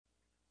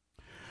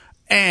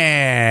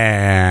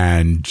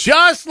And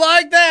just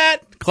like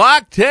that,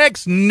 clock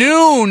ticks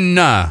noon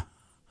on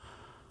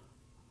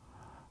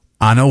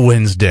a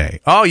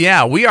Wednesday. Oh,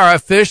 yeah, we are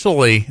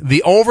officially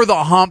the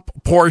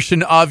over-the-hump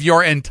portion of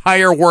your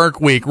entire work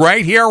week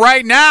right here,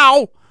 right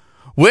now,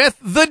 with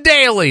the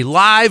Daly,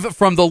 live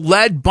from the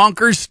Lead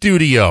Bunker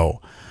Studio,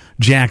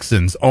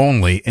 Jackson's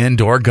only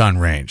indoor gun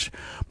range.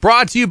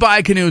 Brought to you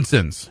by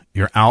Knutson's,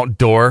 your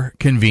outdoor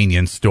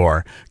convenience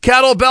store.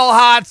 Kettlebell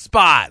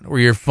Hotspot, where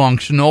your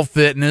functional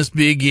fitness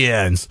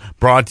begins.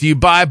 Brought to you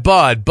by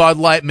Bud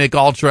Light, Mick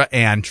Ultra,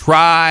 and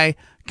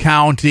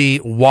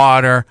Tri-County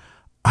Water.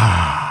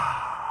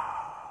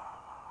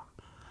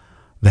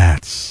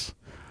 That's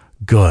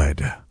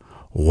good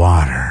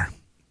water.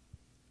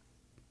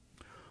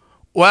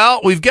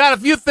 Well, we've got a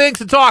few things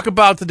to talk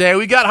about today.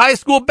 We got high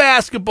school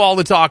basketball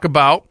to talk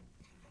about.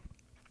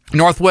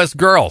 Northwest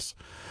girls,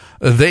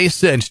 they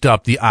cinched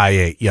up the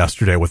I-8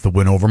 yesterday with the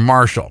win over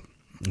Marshall.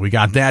 We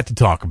got that to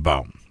talk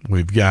about.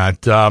 We've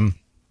got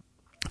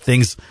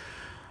things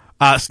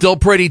still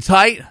pretty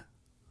tight,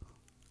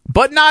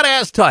 but not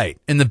as tight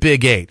in the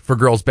Big 8 for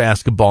girls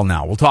basketball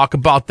now. We'll talk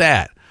about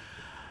that.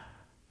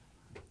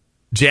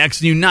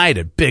 Jackson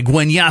United, big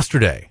win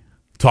yesterday.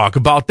 Talk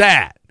about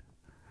that.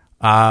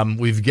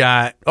 We've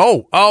got,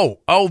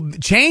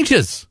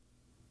 changes.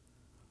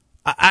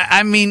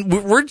 I mean,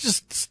 we're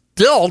just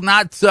still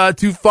not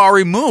too far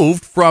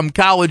removed from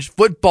college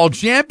football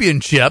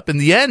championship and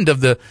the end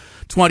of the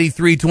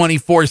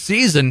 23-24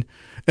 season.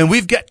 And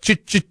we've got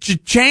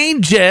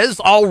changes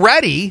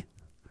already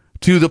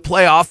to the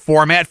playoff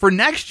format for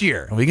next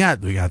year. We got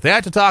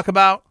that to talk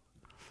about.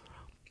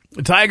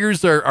 The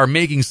Tigers are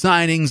making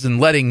signings and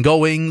letting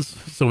goings.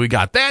 So we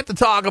got that to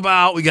talk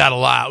about. We got a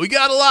lot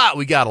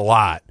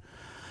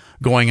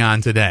going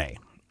on today.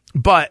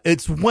 But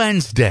it's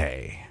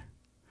Wednesday.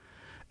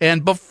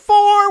 And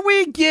before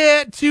we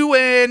get to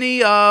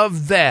any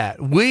of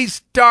that, we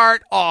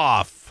start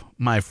off,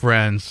 my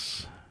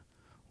friends.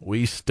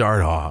 We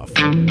start off.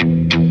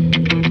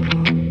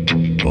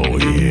 Oh,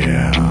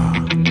 yeah.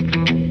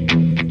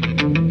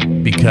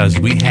 Because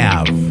we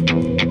have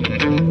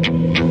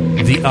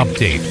the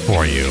update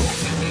for you.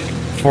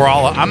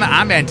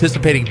 I'm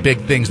anticipating big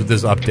things with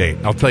this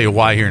update. I'll tell you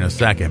why here in a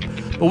second.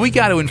 But we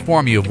got to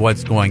inform you of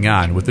what's going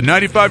on with the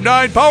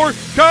 95.9 Power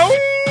Cows.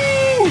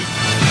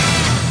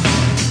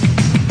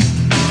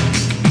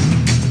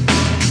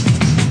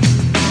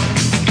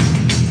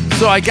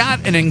 So I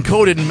got an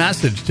encoded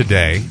message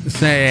today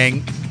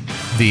saying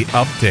the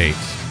update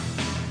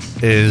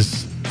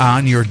is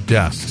on your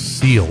desk,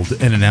 sealed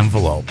in an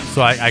envelope.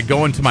 So I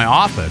go into my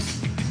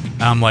office,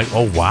 and I'm like,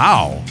 oh,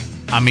 wow.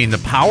 I mean, the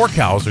Power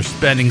Cows are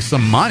spending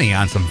some money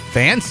on some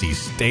fancy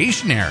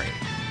stationery.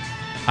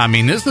 I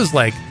mean, this is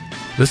like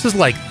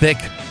thick,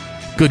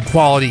 good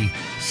quality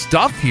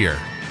stuff here.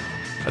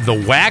 The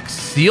wax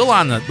seal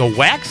on the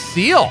wax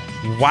seal.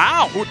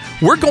 Wow.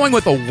 We're going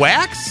with a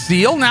wax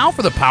seal now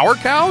for the Power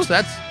Cows?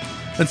 That's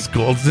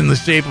cool. It's in the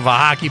shape of a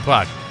hockey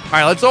puck. All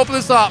right, let's open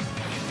this up.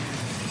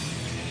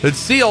 It's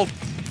sealed.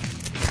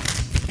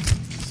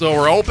 So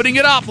we're opening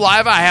it up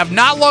live. I have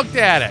not looked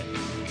at it.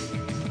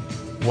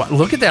 What?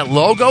 Look at that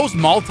logo's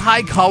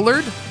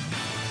multicolored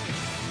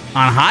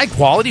on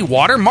high-quality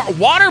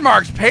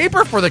watermarks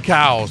paper for the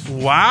Cows.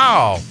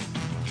 Wow.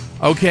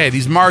 Okay,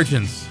 these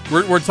margins.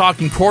 We're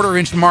talking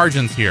quarter-inch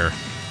margins here.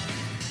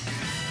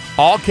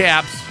 All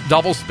caps,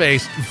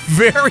 double-spaced,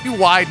 very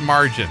wide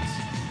margins.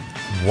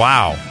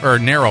 Wow. Or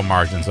narrow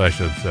margins, I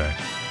should say.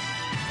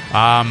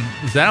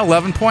 Is that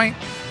 11 point?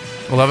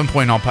 11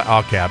 point all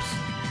caps.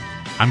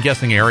 I'm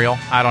guessing Arial.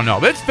 I don't know.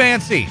 But it's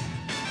fancy.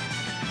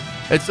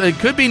 It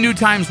could be New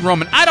Times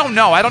Roman. I don't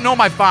know. I don't know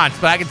my fonts,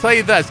 but I can tell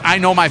you this. I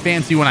know my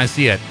fancy when I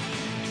see it.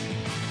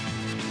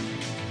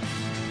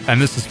 And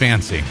this is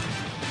fancy.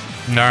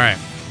 All right.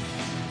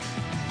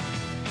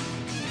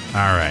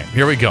 All right,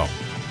 here we go.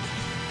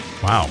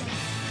 Wow.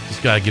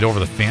 Just got to get over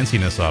the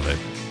fanciness of it.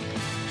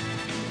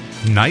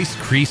 Nice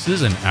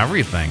creases and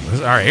everything.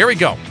 All right, here we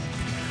go.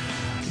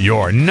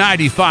 Your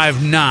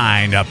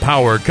 95.9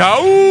 Power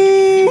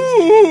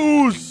Cows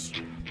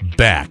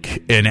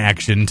back in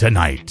action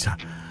tonight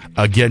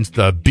against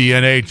the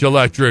B&H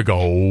Electric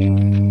O's.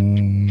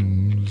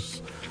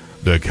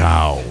 The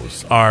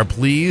Cows are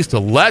pleased to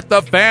let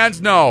the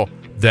fans know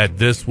that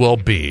this will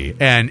be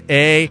an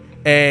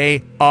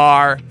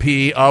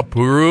AARP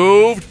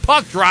approved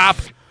puck drop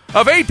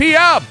of 8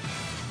 p.m.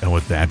 And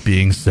with that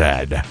being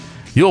said,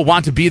 you'll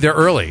want to be there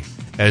early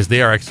as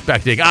they are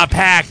expecting a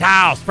packed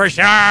house for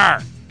sure.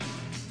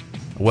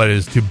 What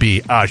is to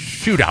be a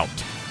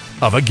shootout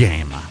of a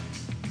game.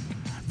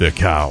 The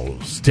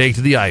Cows take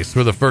to the ice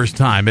for the first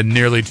time in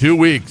nearly 2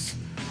 weeks,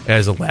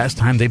 as the last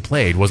time they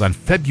played was on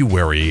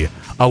February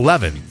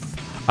 11th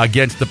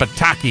against the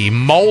Pataki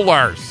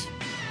Molars.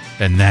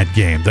 In that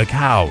game, the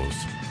Cows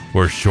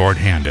were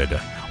shorthanded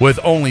with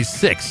only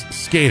 6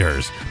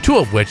 skaters, 2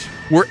 of which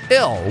were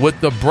ill with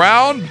the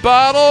brown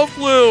bottle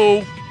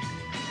flu.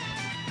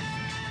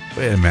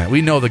 Wait a minute.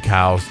 We know the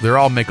Cows. They're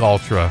all Mick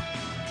Ultra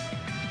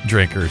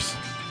drinkers.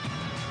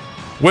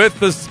 with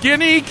the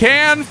skinny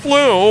can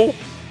flu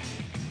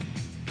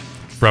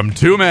from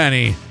too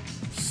many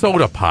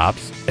soda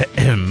pops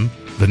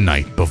the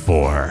night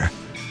before.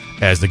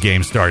 As the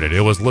game started,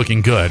 it was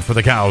looking good for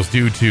the Cows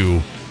due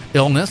to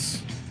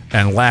illness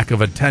and lack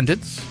of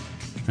attendance.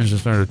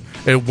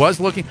 It was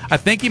looking, I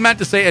think he meant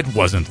to say it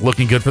wasn't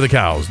looking good for the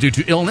Cows due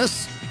to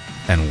illness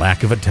and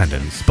lack of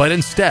attendance. But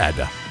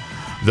instead,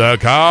 the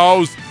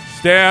Cows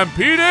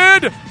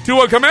stampeded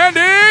to a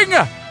commanding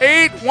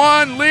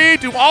 8-1 lead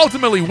to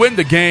ultimately win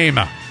the game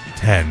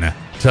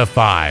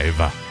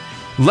 10-5.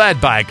 Led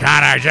by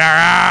Connor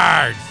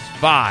Gerards.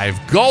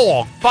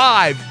 5-goal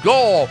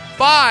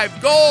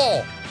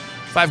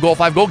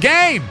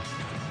game.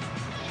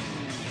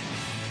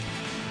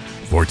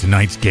 For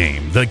tonight's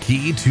game, the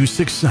key to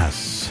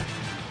success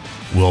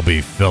will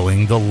be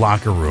filling the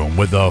locker room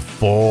with a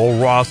full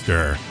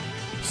roster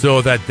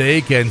so that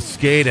they can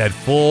skate at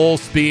full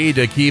speed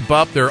to keep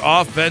up their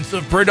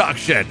offensive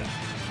production.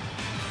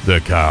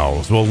 The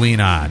Cows will lean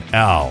on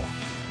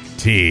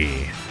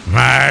L.T.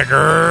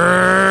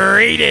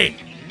 McGreedy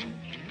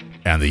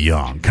and the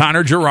young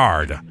Connor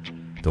Gerard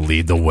to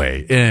lead the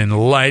way in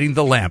lighting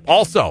the lamp.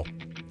 Also,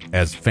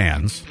 as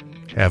fans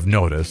have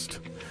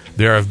noticed,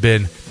 there have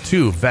been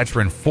 2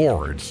 veteran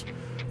forwards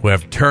who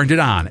have turned it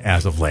on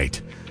as of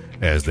late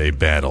as they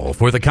battle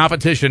for the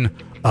competition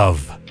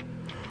of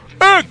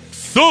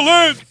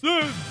excellence.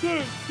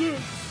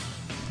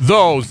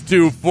 Those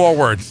 2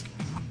 forwards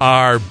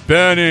are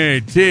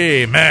Benny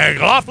T.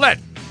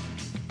 McLaughlin,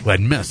 who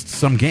had missed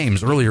some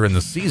games earlier in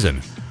the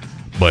season,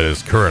 but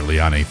is currently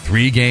on a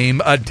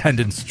 3-game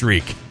attendance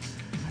streak.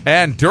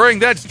 And during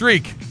that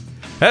streak,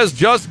 has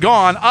just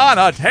gone on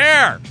a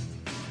tear,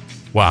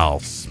 while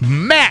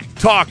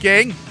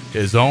smack-talking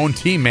his own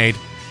teammate,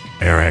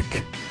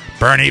 Eric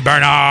Bernie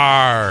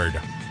Bernard.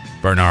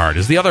 Bernard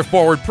is the other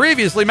forward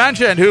previously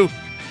mentioned who,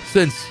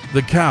 since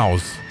the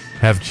Cows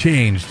have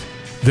changed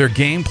their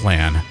game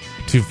plan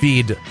to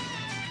feed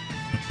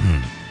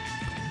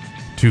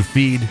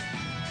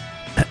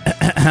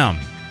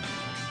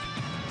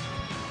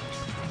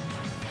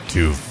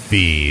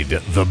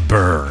the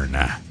burn,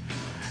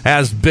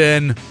 has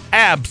been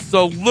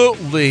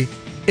absolutely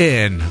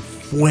in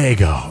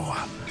fuego.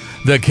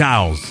 The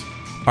Cows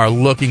are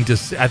looking to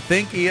see, I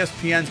think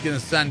ESPN's going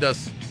to send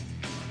us,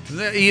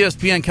 the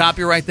ESPN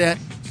copyright that?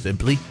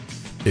 Simply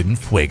in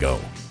fuego.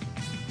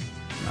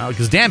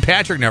 Because Dan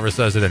Patrick never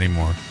says it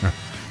anymore.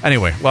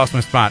 Anyway, lost my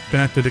spot.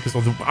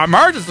 Our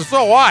margins are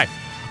so wide.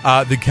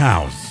 The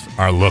Cows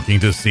are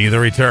looking to see the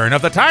return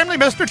of the timely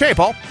Mr.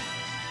 Chapel,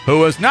 who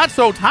was not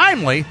so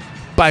timely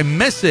by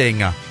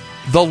missing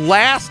the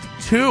last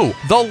two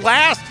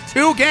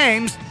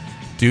games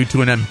due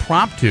to an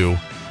impromptu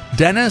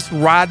Dennis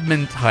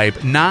Rodman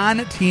type,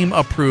 non-team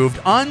approved,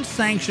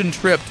 unsanctioned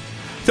trip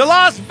to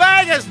Las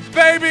Vegas,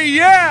 baby,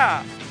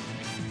 yeah!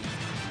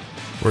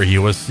 Where he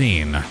was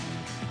seen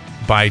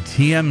by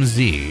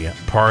TMZ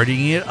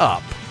partying it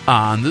up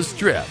on the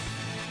strip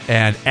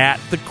and at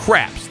the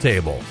craps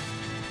table.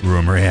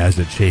 Rumor has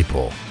it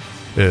Chapel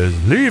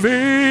is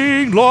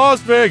leaving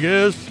Las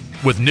Vegas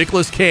with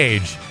Nicolas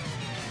Cage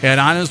and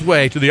on his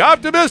way to the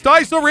Optimist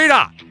Ice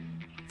Arena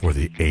for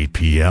the 8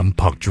 p.m.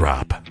 puck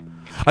drop.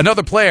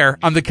 Another player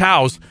on the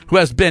Cows who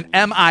has been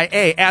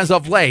MIA as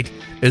of late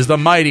is the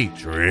mighty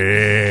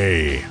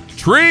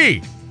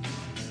Tree,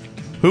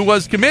 who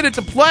was committed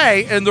to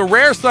play in the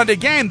rare Sunday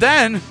game,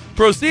 then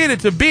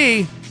proceeded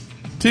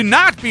to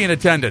not be in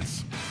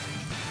attendance.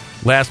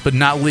 Last but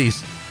not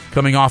least,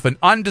 coming off an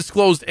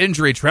undisclosed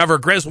injury, Trevor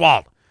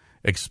Griswold,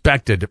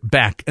 expected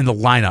back in the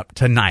lineup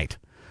tonight.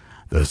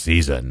 The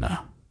season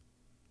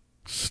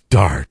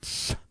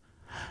starts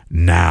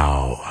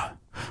now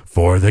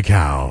for the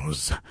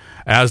Cows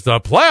as the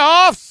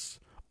playoffs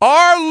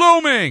are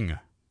looming.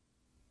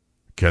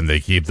 Can they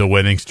keep the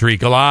winning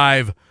streak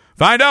alive?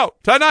 Find out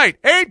tonight,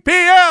 8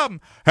 p.m.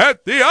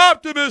 at the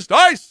Optimist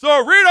Ice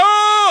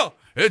Arena.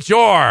 It's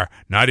your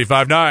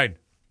 95.9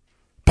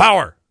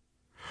 Power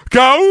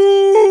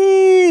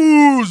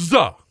Cows.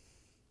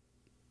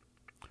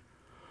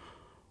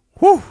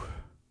 Whew.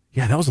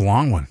 Yeah, that was a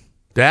long one.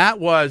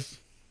 Where'd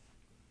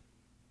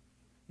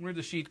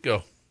the sheet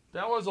go?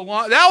 That was a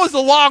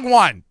long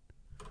one.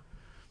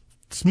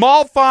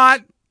 Small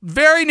font,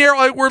 very narrow,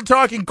 like we're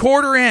talking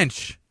 1/4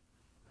 inch.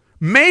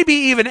 Maybe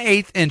even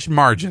 1/8 inch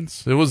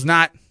margins. It was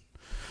a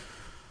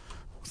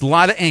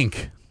lot of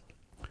ink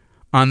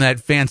on that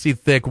fancy,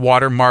 thick,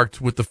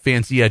 watermarked with the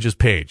fancy edges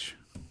page.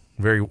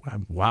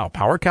 Wow.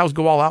 Power Cows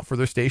go all out for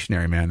their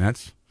stationery, man.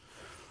 That's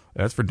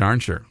for darn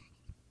sure.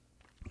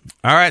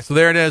 All right, so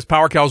there it is.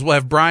 Power Cows. We'll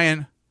have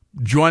Brian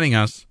joining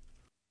us.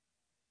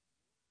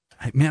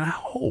 Man, I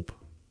hope.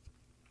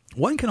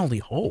 One can only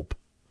hope.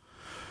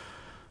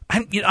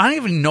 I don't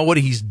even know what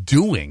he's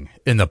doing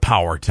in the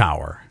Power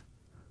Tower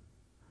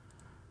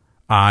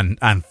on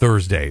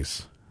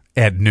Thursdays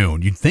at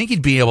noon. You'd think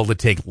he'd be able to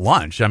take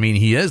lunch. I mean,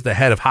 he is the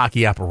head of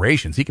hockey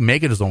operations. He can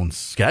make it his own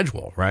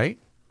schedule, right?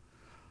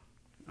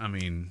 I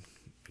mean,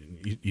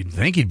 you'd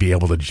think he'd be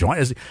able to join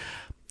us.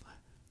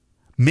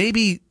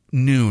 Maybe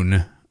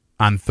noon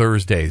on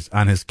Thursdays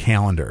on his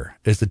calendar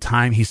is the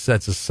time he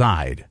sets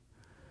aside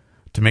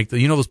to make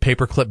those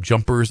paperclip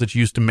jumpers that you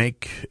used to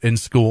make in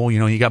school.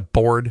 You got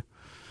bored.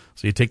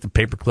 So you take the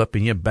paperclip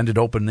and you bend it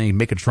open, and then you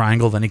make a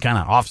triangle, then you kind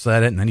of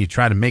offset it, and then you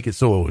try to make it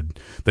so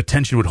the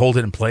tension would hold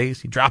it in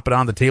place. You drop it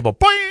on the table,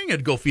 boing,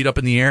 it'd go feet up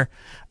in the air.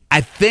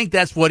 I think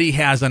that's what he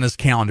has on his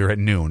calendar at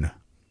noon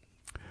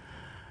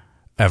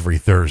every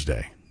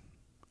Thursday.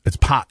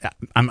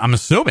 I'm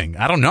assuming.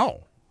 I don't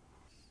know.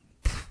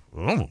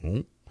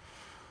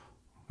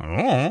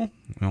 Well,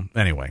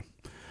 anyway.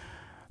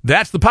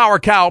 That's the Power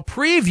Cow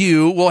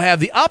preview. We'll have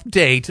the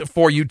update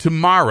for you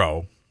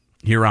tomorrow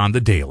here on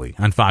The Daily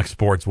on Fox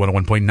Sports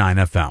 101.9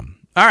 FM.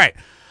 All right,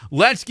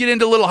 let's get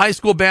into a little high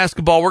school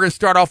basketball. We're going to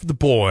start off with the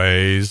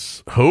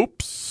boys.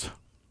 Hoops.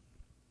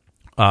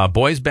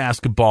 Boys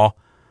basketball.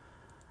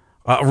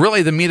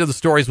 Really the meat of the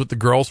stories with the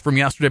girls from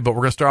yesterday, but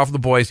we're going to start off with the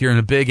boys here in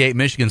the Big 8.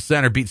 Michigan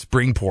Center beat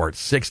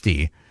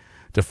Springport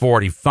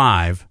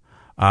 60-45.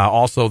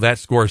 Also, that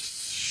score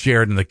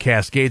shared in the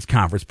Cascades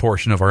Conference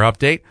portion of our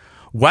update.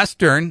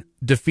 Western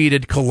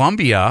defeated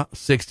Columbia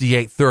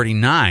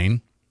 68-39.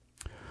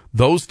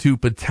 Those two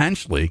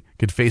potentially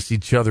could face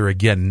each other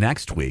again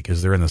next week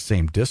as they're in the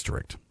same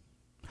district.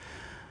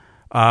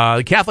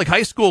 The Catholic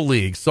High School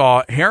League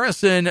saw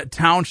Harrison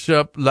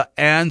Township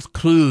L'Anse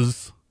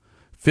Creuse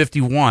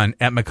 51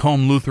 at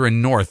Macomb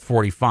Lutheran North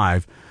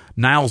 45.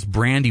 Niles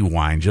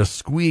Brandywine just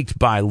squeaked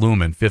by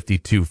Lumen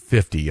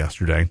 52-50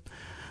 yesterday.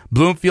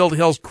 Bloomfield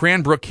Hills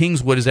Cranbrook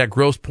Kingswood is at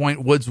Grosse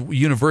Pointe Woods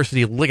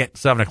University Liggett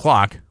 7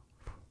 o'clock.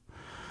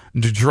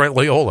 Detroit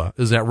Loyola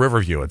is at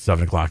Riverview at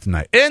 7 o'clock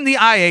tonight. In the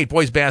I-8,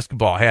 boys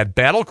basketball had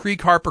Battle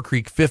Creek Harper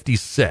Creek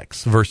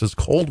 56 versus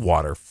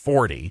Coldwater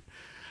 40.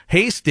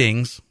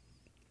 Hastings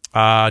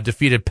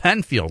defeated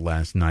Penfield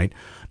last night.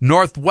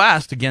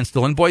 Northwest, again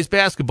still in boys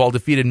basketball,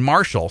 defeated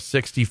Marshall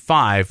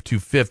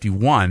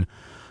 65-51.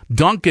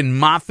 Duncan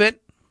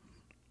Moffitt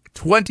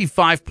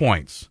 25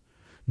 points.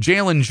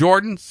 Jalen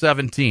Jordan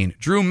 17.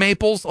 Drew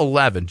Maples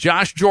 11.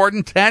 Josh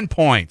Jordan 10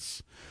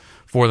 points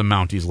for the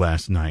Mounties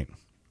last night.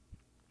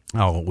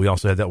 Oh, we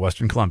also had that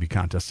Western Columbia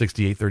contest,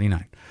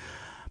 68-39.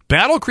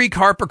 Battle Creek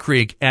Harper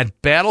Creek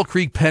at Battle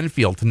Creek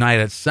Penfield tonight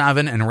at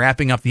 7, and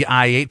wrapping up the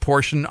I-8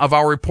 portion of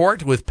our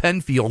report with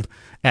Penfield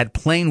at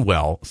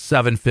Plainwell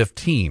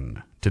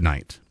 7:15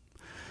 tonight.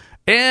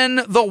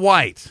 In the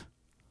white,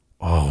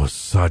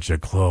 such a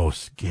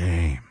close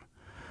game.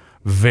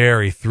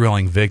 Very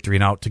thrilling victory.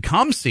 Now,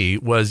 Tecumseh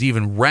was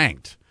even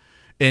ranked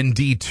in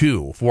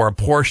D2 for a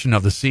portion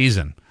of the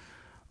season.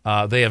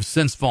 They have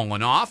since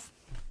fallen off.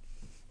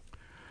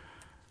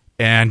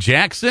 And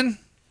Jackson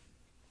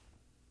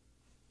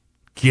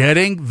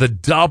getting the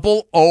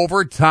double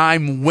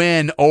overtime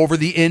win over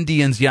the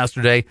Indians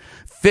yesterday,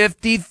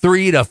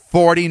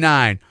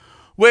 53-49.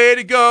 Way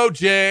to go,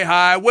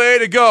 Jay-High. Way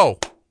to go.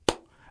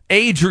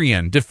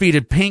 Adrian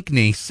defeated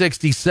Pinckney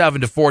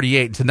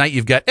 67-48. Tonight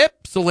you've got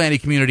Ypsilanti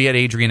Community at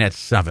Adrian at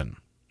 7.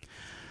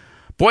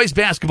 Boys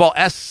basketball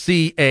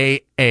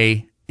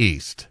SCAA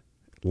East.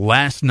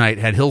 Last night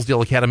had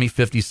Hillsdale Academy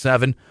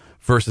 57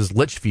 versus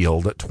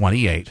Litchfield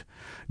 28.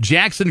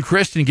 Jackson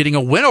Christian getting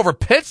a win over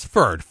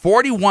Pittsford,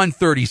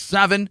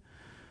 41-37.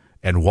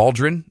 And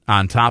Waldron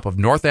on top of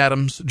North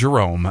Adams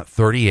Jerome,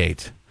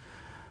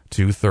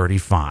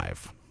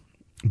 38-35.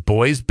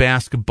 Boys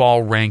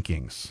basketball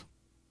rankings.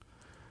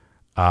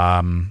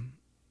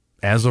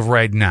 As of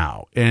right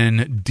now,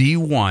 in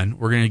D1,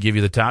 we're going to give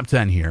you the top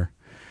 10 here.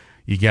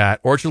 You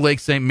got Orchard Lake,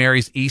 St.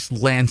 Mary's, East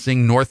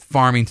Lansing, North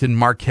Farmington,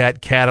 Marquette,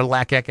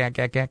 Cadillac,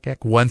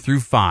 1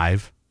 through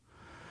 5.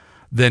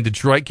 Then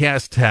Detroit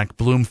Cass Tech,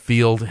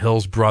 Bloomfield,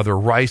 Hills Brother,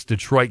 Rice,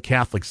 Detroit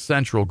Catholic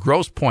Central,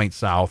 Grosse Pointe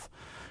South,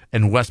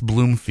 and West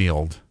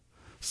Bloomfield,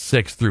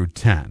 6 through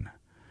 10.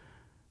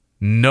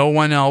 No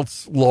one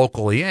else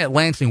locally. Yeah,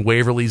 Lansing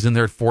Waverly's in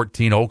there at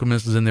 14.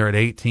 Okemos is in there at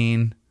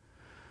 18.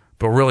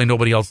 But really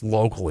nobody else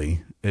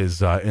locally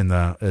is in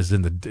the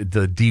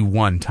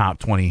D1 top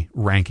 20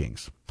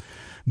 rankings.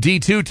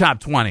 D2 top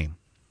 20.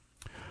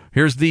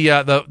 Here's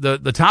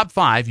the top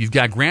 5. You've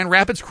got Grand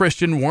Rapids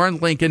Christian, Warren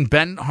Lincoln,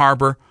 Benton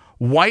Harbor,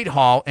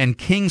 Whitehall, and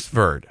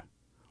Kingsford,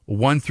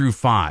 1 through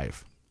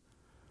 5.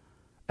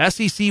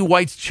 SEC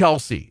White's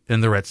Chelsea in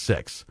there at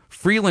 6.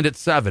 Freeland at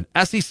 7.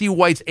 SEC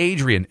White's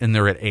Adrian in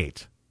there at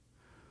 8.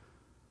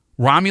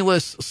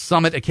 Romulus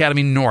Summit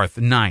Academy North,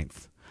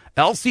 9th.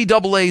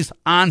 LCAA's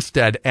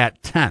Onsted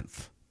at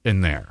 10th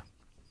in there.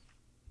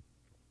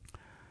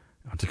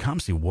 Now,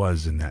 Tecumseh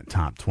was in that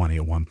top 20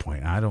 at one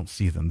point. I don't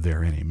see them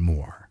there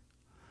anymore.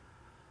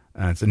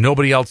 And so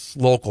nobody else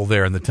local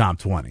there in the top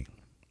 20.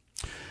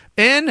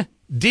 In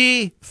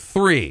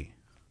D3,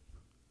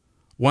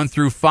 1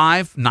 through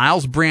 5,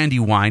 Niles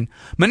Brandywine,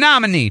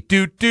 Menominee,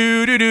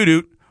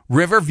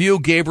 Riverview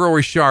Gabriel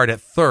Richard at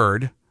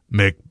 3rd,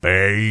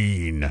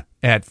 McBain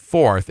at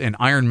 4th, and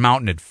Iron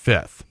Mountain at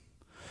 5th.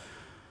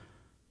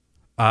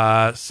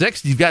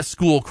 6th, you've got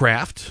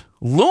Schoolcraft.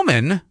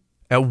 Lumen,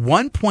 at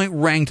one point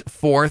ranked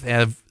 4th,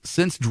 have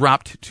since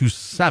dropped to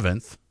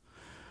 7th.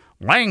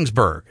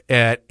 Langsburg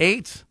at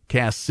 8th,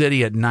 Cass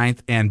City at 9th,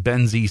 and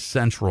Benzie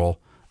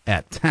Central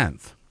at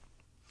 10th.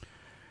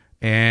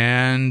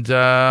 And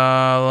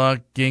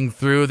looking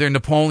through there,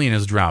 Napoleon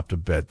has dropped a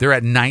bit. They're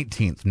at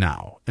 19th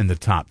now in the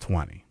top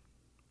 20.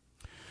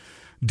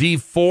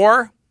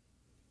 D4,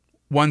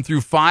 1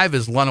 through 5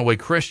 is Lenawee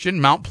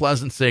Christian, Mount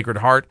Pleasant Sacred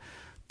Heart,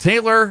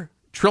 Taylor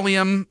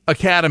Trillium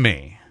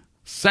Academy,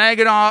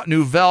 Saginaw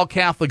Nouvelle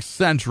Catholic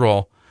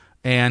Central,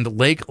 and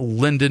Lake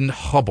Linden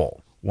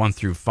Hubble, 1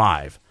 through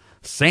 5.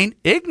 St.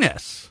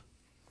 Ignace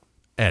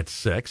at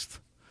 6th.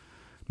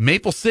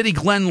 Maple City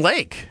Glen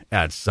Lake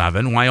at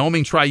 7.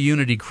 Wyoming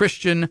Tri-Unity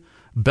Christian,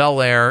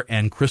 Bel Air,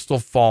 and Crystal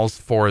Falls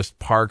Forest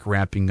Park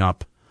wrapping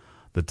up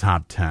the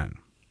top 10.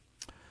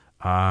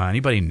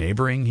 Anybody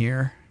neighboring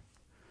here?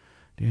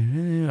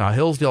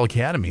 Hillsdale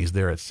Academy is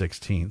there at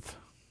 16th.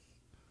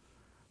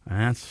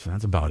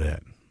 That's about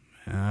it.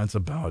 That's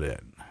about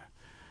it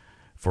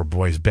for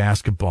boys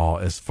basketball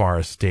as far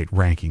as state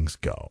rankings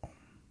go.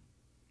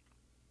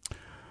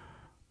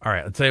 All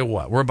right, I'll tell you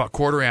what. We're about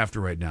quarter after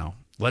right now.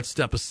 Let's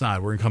step aside.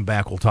 We're going to come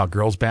back. We'll talk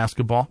girls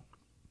basketball.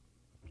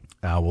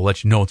 We'll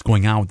let you know what's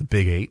going on with the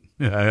Big Eight.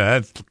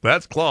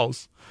 That's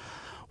close.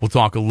 We'll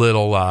talk a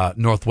little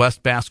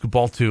Northwest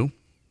basketball, too,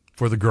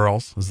 for the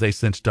girls, as they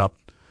cinched up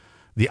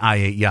the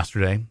I-8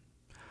 yesterday.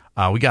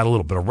 We got a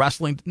little bit of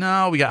wrestling.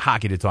 No, we got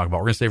hockey to talk about.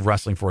 We're going to save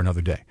wrestling for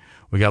another day.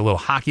 We got a little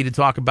hockey to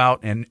talk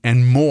about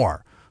and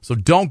more. So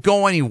don't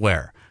go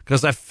anywhere,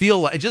 because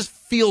it just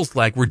feels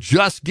like we're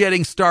just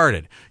getting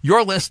started.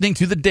 You're listening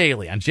to The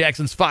Daily on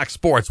Jackson's Fox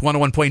Sports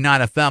 101.9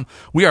 FM.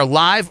 We are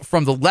live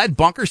from the Lead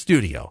Bunker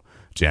Studio,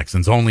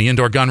 Jackson's only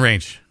indoor gun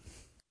range.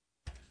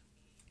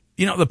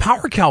 You know, the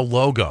Power Cow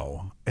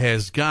logo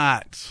has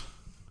got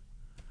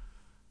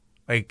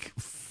like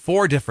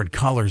 4 different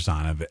colors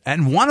on it,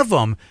 and one of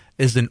them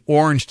is an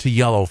orange to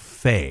yellow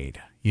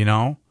fade, you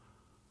know?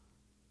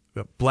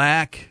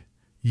 Black,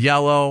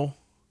 yellow,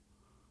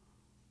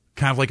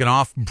 kind of like an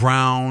off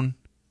brown,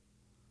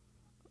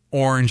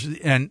 orange.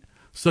 And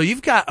so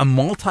you've got a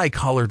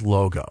multicolored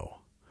logo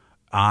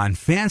on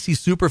fancy,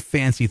 super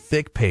fancy,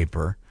 thick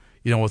paper,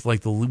 you know, with like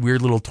the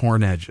weird little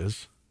torn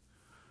edges.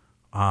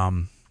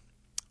 And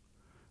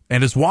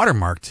it's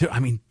watermarked too. I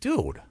mean,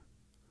 dude.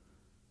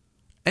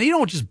 And you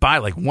don't just buy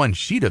like one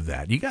sheet of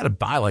that. You got to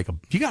buy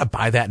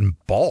that in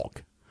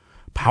bulk.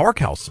 Power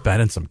Cow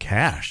spending some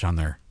cash on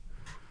their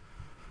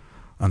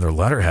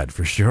letterhead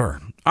for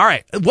sure. All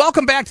right,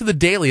 welcome back to The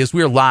Daily as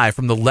we are live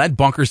from the Lead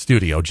Bunker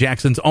Studio,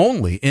 Jackson's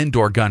only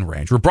indoor gun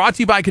range. We're brought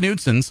to you by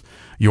Knutson's,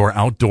 your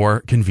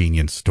outdoor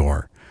convenience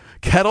store.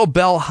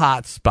 Kettlebell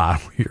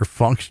Hotspot, where your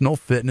functional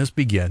fitness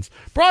begins.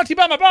 Brought to you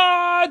by my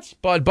buds,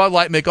 Bud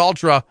Light, Mick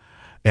Ultra,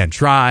 and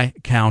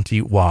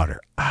Tri-County Water.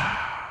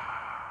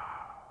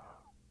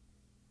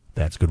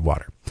 That's good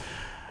water.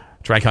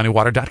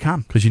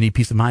 TriCountyWater.com, because you need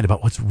peace of mind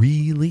about what's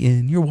really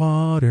in your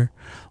water.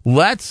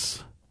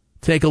 Let's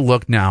take a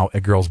look now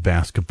at girls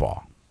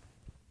basketball.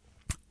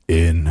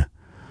 In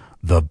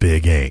the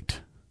Big Eight,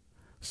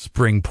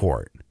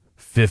 Springport,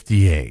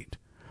 58.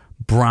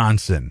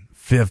 Bronson,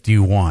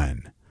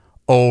 51.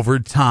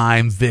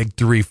 Overtime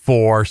victory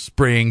for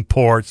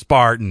Springport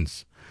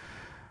Spartans.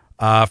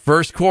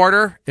 First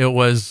quarter, it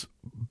was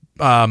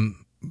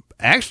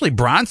actually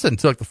Bronson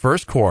took the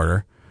first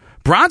quarter.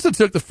 Bronson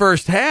took the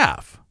first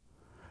half.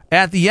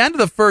 At the end of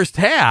the first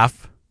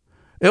half,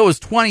 it was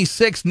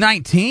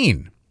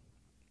 26-19.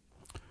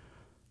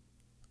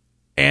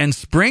 And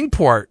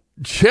Springport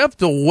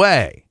chipped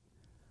away,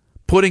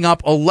 putting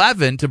up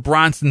 11 to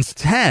Bronson's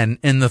 10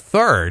 in the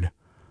third.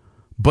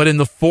 But in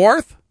the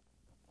fourth,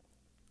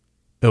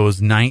 it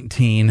was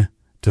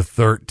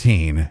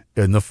 19-13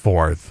 in the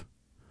fourth,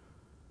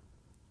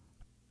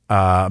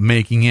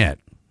 making it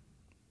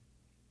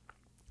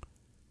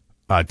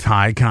a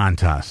tie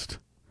contest.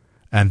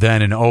 And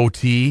then in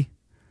OT,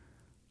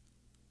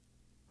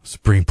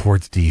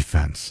 Springport's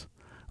defense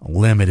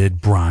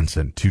limited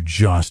Bronson to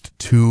just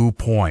 2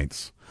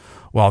 points,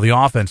 while the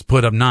offense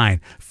put up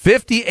 9.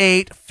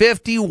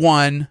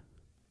 58-51,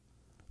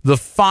 the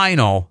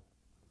final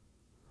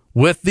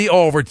with the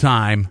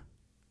overtime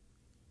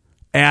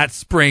at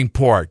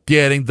Springport,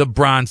 getting the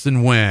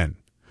Bronson win.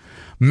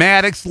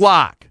 Maddox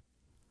Locke,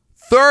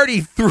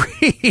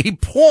 33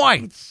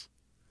 points.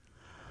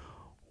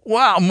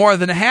 Wow, more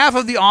than half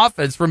of the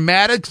offense from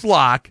Maddox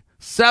Locke,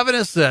 7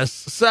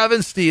 assists,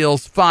 7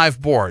 steals,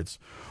 5 boards.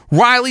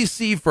 Riley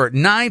Seifert,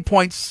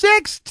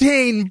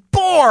 9.16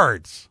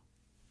 boards.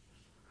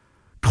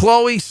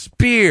 Chloe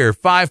Spear,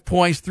 5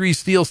 points, 3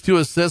 steals, 2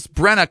 assists.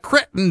 Brenna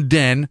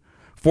Crittenden,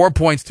 4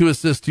 points, 2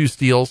 assists, 2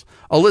 steals.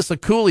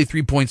 Alyssa Cooley,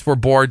 3 points, 4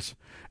 boards.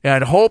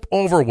 And Hope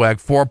Overweg,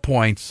 4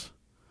 points,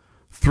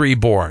 3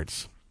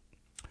 boards.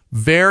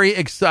 Very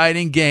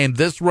exciting game.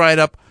 This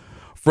write-up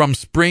from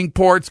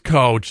Springport's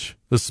coach.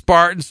 The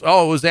Spartans,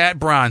 it was at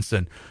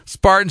Bronson.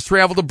 Spartans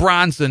travel to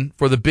Bronson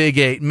for the Big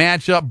Eight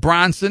matchup.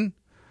 Bronson,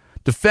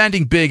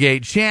 defending Big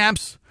Eight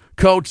champs.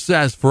 Coach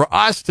says for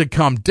us to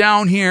come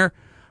down here,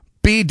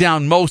 be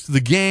down most of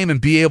the game, and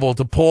be able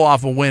to pull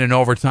off a win in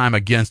overtime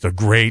against a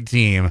great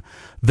team.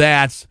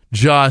 That's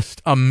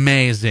just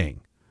amazing.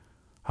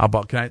 How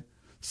about, can I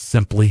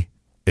simply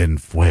en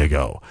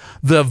fuego.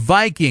 The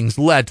Vikings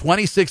led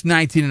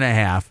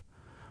 26-19.5.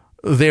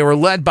 They were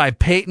led by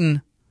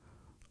Peyton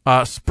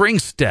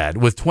Springstead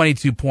with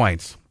 22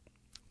 points.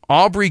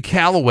 Aubrey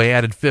Callaway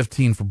added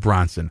 15 for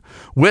Bronson.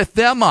 With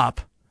them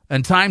up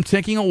and time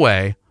ticking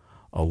away,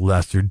 a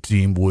lesser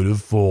team would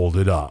have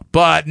folded up.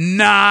 But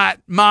not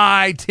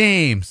my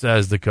team,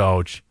 says the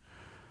coach.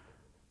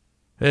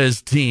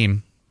 His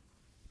team,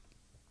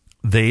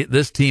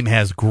 this team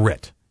has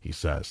grit, he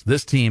says.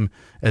 This team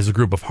is a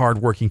group of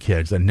hardworking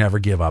kids that never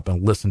give up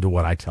and listen to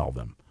what I tell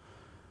them.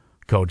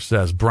 Coach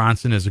says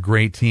Bronson is a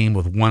great team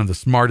with one of the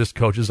smartest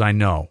coaches I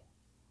know.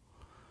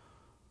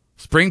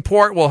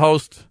 Springport will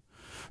host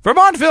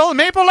Vermontville and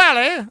Maple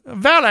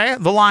Valley,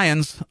 the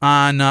Lions,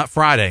 on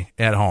Friday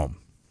at home.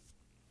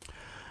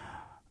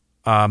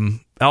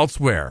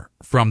 Elsewhere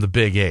from the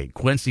Big Eight,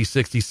 Quincy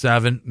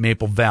 67,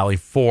 Maple Valley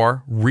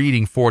 4,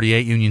 Reading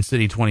 48, Union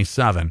City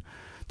 27.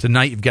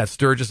 Tonight you've got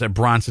Sturgis at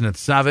Bronson at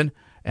 7,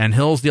 and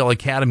Hillsdale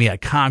Academy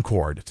at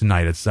Concord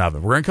tonight at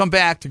 7. We're going to come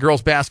back to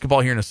girls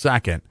basketball here in a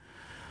second.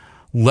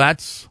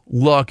 Let's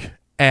look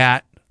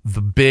at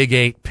the Big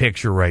Eight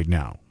picture right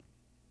now.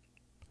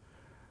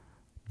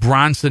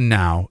 Bronson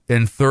now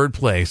in third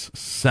place,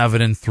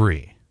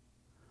 7-3.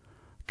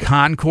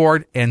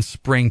 Concord and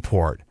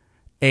Springport,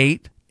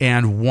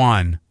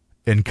 8-1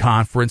 in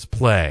conference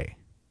play.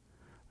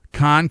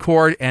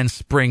 Concord and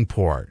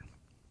Springport.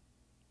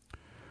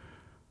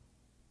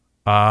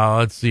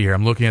 Let's see here.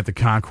 I'm looking at the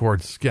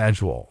Concord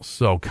schedule.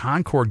 So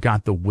Concord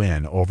got the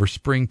win over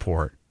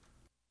Springport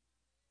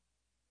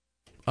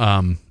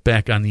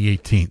back on the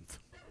 18th.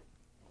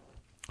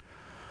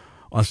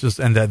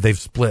 And that they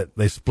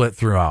split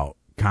throughout.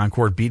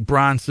 Concord beat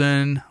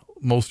Bronson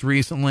most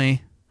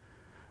recently,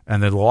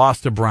 and they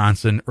lost to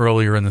Bronson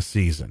earlier in the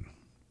season.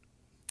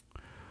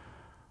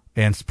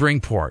 And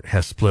Springport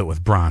has split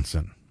with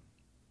Bronson.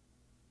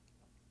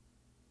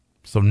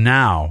 So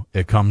now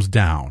it comes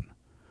down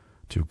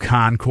to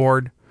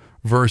Concord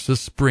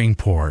versus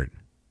Springport.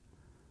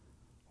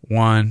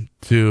 1,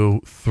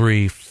 2,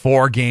 3,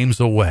 4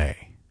 games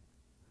away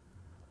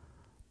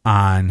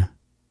on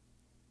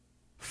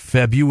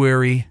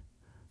February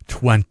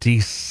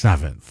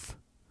 27th.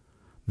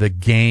 The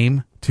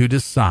game to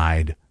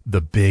decide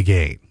the Big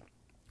Eight.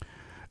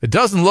 It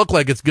doesn't look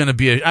like it's going to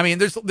be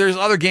there's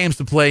other games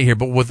to play here,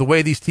 but with the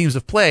way these teams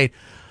have played,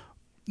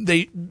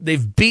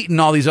 they've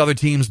beaten all these other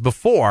teams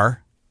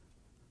before,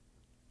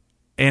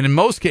 and in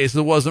most cases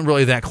it wasn't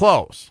really that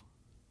close.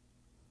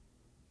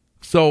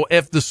 So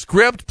if the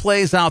script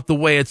plays out the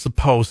way it's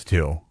supposed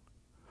to,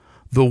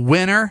 the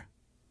winner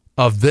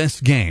of this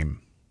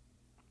game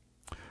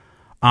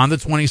on the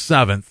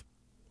 27th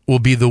will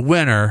be the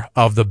winner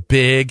of the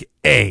Big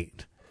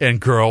Eight in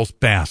girls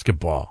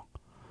basketball.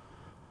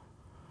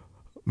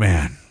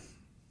 Man,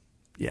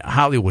 yeah,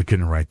 Hollywood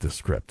couldn't write this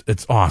script.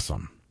 It's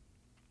awesome.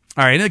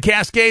 All right, in the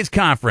Cascades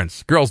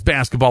Conference, girls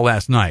basketball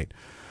last night.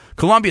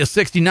 Columbia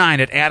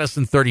 69 at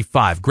Addison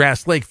 35.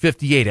 Grass Lake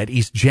 58 at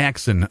East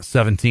Jackson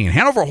 17.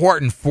 Hanover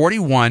Horton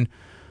 41.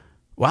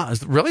 Wow,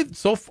 is it really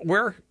so?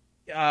 We're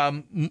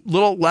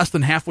little less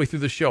than halfway through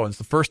the show. It's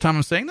the first time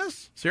I'm saying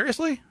this?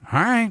 Seriously?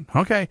 All right,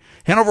 okay.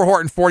 Hanover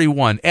Horton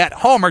 41 at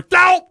Homer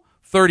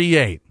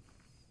 38.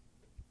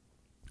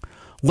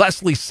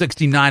 Leslie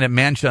 69 at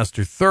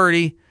Manchester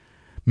 30.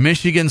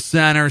 Michigan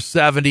Center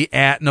 70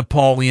 at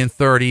Napoleon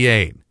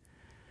 38.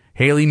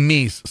 Haley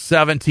Meese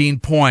 17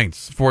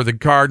 points for the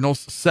Cardinals,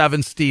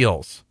 7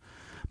 steals.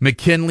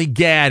 McKinley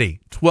Gaddy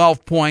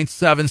 12 points,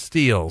 7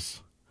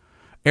 steals.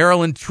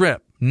 Erilyn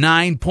Tripp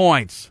 9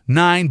 points,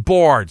 9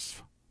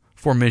 boards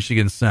for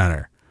Michigan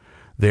Center.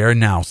 They are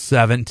now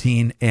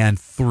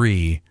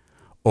 17-3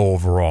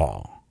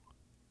 overall.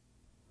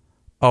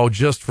 Oh,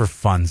 just for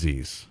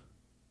funsies.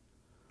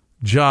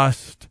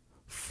 Just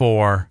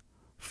for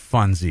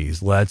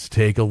funsies. Let's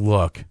take a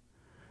look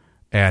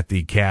at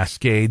the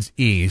Cascades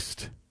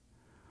East,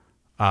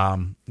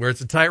 where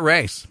it's a tight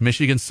race.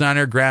 Michigan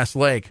Center, Grass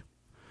Lake.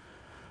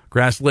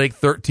 Grass Lake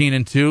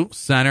 13-2,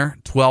 Center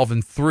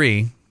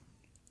 12-3.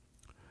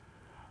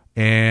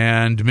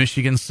 And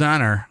Michigan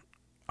Center,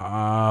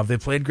 they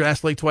played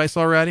Grass Lake twice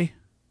already?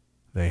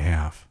 They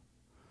have.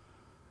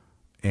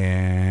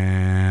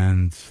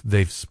 And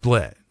they've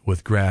split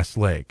with Grass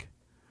Lake.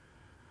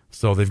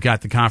 So they've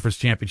got the conference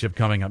championship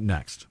coming up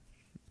next.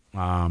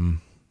 The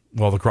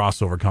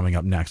crossover coming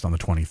up next on the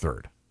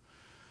 23rd.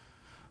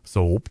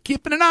 So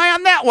keeping an eye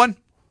on that one.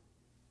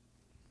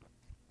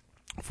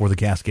 For the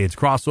Cascades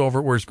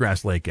crossover, where's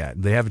Grass Lake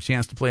at? Do they have a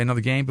chance to play another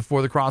game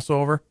before the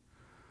crossover?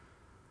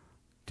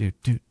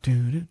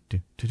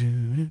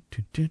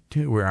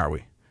 Where are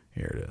we?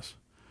 Here it is.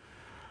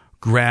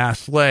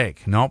 Grass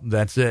Lake. Nope,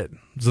 that's it.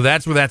 So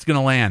that's where that's going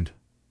to land.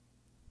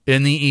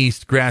 In the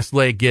East, Grass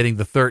Lake getting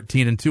the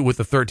 13-2 with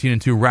the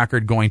 13-2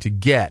 record, going to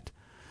get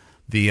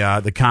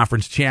the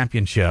conference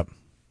championship.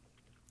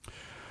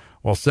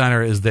 While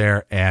Center is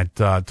there at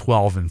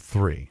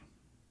 12-3.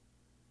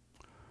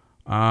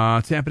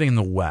 It's happening in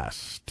the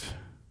West.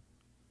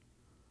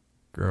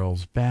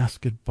 Girls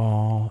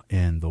basketball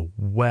in the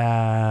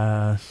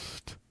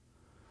West.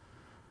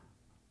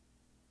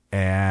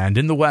 And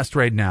in the West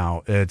right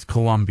now, it's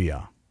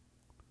Columbia.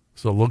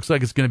 So it looks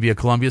like it's going to be a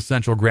Columbia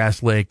Central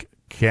Grass Lake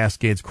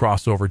Cascades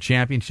crossover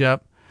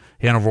championship.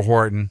 Hanover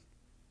Horton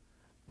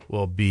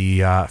will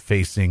be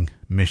facing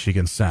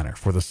Michigan Center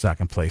for the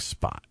second place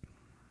spot.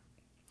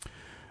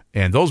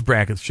 And those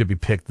brackets should be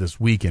picked this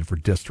weekend for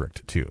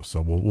district, too.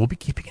 So we'll be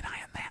keeping an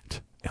eye on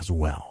that as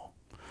well.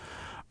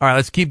 All right,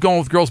 let's keep going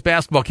with girls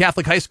basketball.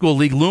 Catholic High School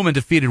League Lumen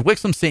defeated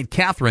Wixom St.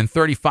 Catherine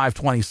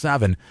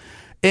 35-27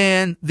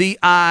 in the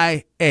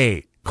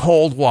I-8.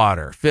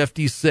 Coldwater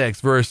 56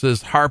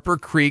 versus Harper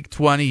Creek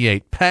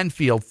 28.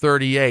 Penfield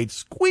 38,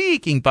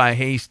 squeaking by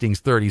Hastings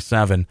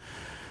 37.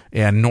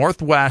 And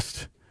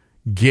Northwest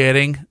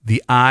getting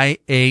the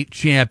I-8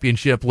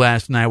 championship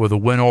last night with a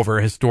win over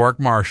historic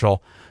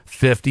Marshall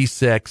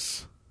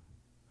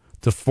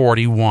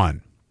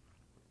 56-41.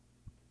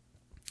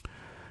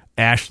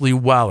 Ashley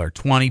Weller,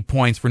 20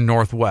 points for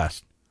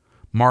Northwest.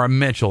 Mara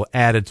Mitchell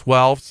added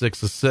 12,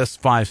 6 assists,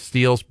 5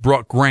 steals.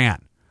 Brooke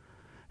Grant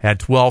had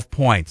 12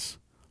 points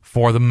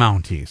for the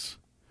Mounties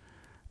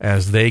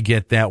as they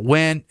get that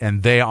win,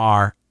 and they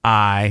are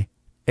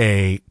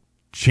I-8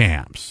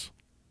 champs.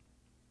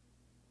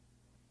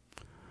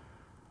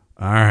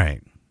 All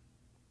right.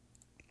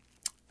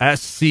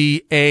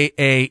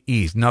 SCAA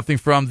East. Nothing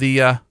from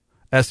the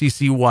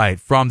SEC White.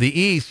 From the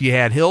East, you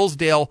had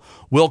Hillsdale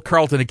Will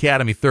Carleton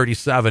Academy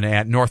 37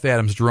 at North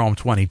Adams Jerome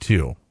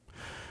 22.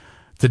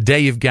 Today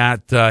you've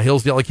got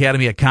Hillsdale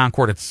Academy at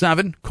Concord at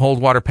 7,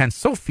 Coldwater Penn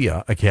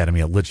Sophia Academy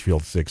at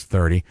Litchfield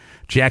 6:30,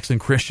 Jackson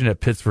Christian at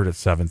Pittsford at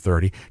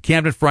 7:30,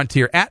 Camden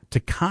Frontier at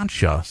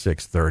Tecontia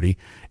 6:30,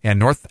 and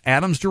North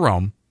Adams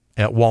Jerome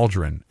at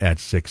Waldron at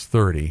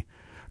 6:30.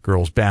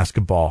 Girls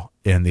basketball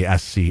in the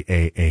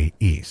SCAA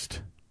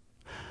East.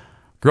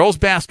 Girls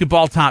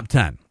basketball top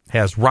 10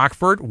 has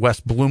Rockford,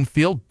 West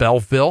Bloomfield,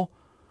 Belleville,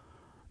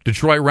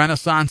 Detroit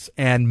Renaissance,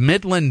 and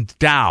Midland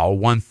Dow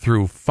 1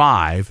 through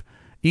 5.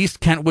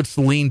 East Kentwood,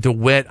 Saline,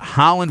 DeWitt,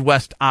 Holland,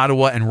 West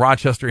Ottawa, and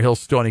Rochester Hills,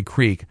 Stony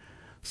Creek,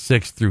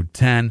 6 through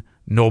 10.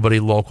 Nobody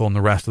local in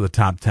the rest of the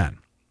top 10.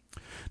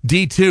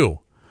 D2,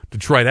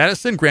 Detroit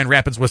Edison, Grand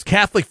Rapids, West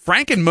Catholic,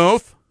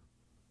 Frankenmuth,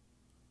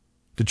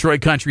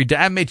 Detroit Country Day.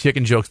 I've made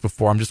chicken jokes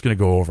before. I'm just going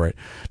to go over it.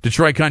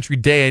 Detroit Country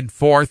Day in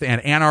 4th, and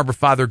Ann Arbor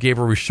Father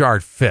Gabriel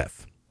Richard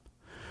 5th.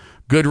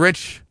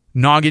 Goodrich,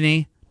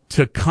 Naugatuck,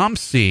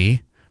 Tecumseh,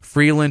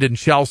 Freeland, and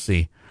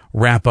Chelsea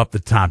wrap up the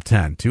top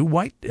 10.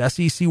 2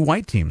 SEC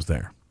white teams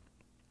there.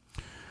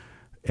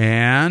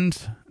 And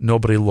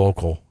nobody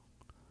local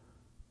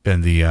in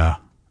the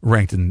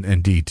ranked in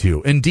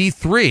D2. In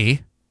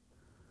D3,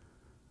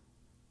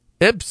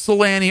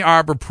 Ypsilanti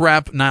Arbor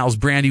Prep, Niles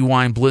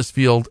Brandywine,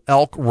 Blissfield,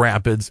 Elk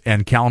Rapids,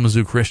 and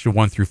Kalamazoo Christian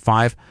 1 through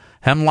 5.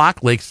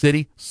 Hemlock, Lake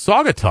City,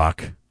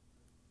 Saugatuck.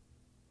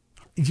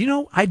 You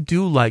know, I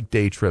do like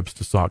day trips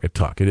to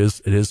Saugatuck. It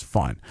is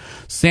fun.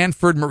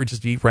 Sanford,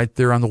 just right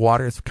there on the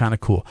water. It's kind of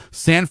cool.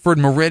 Sanford,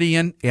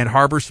 Meridian, and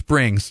Harbor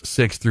Springs,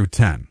 6 through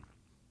 10.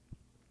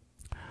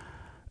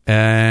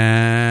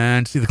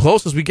 And see, the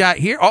closest we got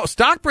here. Oh,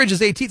 Stockbridge is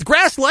 18th.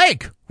 Grass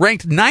Lake,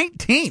 ranked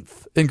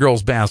 19th in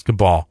girls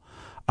basketball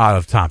out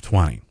of top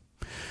 20.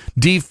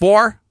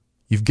 D4,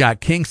 you've got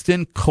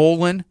Kingston,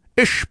 Colon,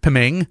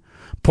 Ishpeming,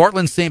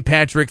 Portland, St.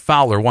 Patrick,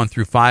 Fowler, 1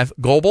 through 5.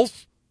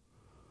 Gobles,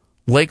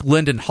 Lake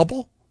Linden,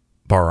 Hubble,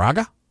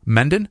 Baraga,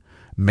 Mendon,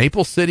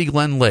 Maple City,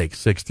 Glen Lake,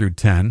 6 through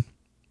 10.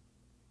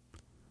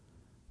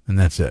 And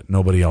that's it.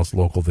 Nobody else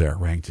local there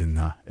ranked in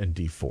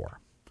D4.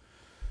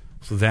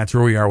 So that's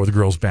where we are with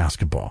girls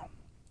basketball.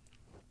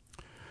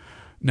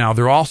 Now,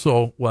 there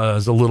also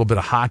was a little bit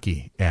of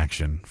hockey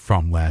action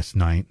from last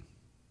night.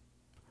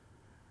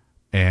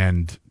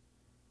 And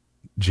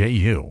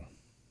JU,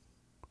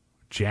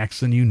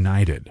 Jackson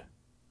United,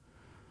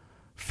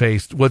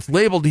 faced what's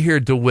labeled here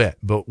DeWitt,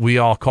 but we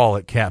all call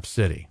it Cap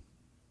City.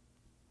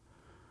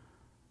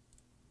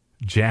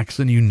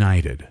 Jackson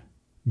United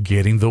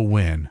getting the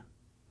win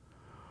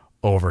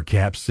over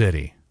Cap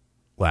City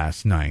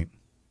last night.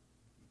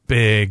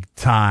 Big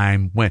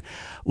time win.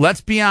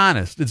 Let's be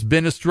honest. It's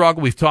been a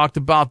struggle. We've talked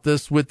about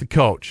this with the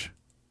coach.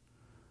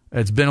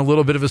 It's been a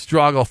little bit of a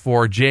struggle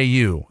for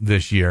JU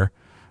this year.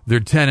 They're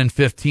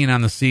 10-15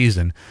 on the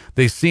season.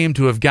 They seem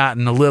to have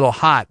gotten a little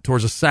hot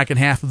towards the second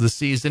half of the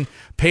season.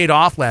 Paid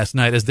off last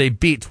night as they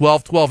beat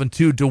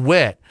 12-12-2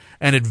 DeWitt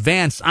and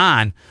advance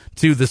on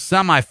to the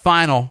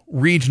semifinal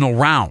regional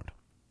round,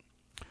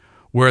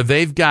 where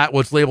they've got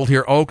what's labeled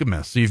here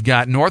Okemos. So you've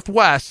got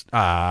Northwest,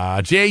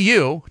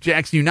 JU,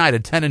 Jackson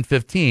United,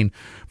 10-15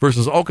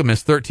 versus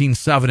Okemos,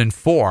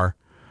 13-7-4.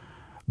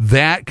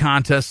 That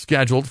contest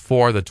scheduled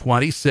for the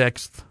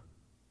 26th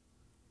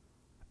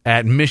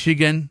at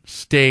Michigan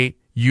State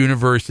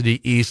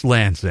University, East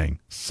Lansing,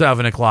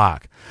 7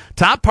 o'clock.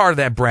 Top part of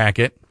that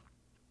bracket,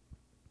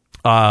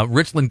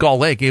 Richland Gull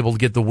Lake able to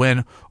get the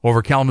win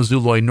over Kalamazoo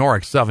Lloyd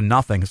Norrick,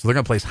 7-0. So they're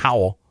going to place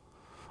Howell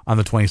on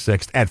the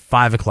 26th at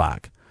 5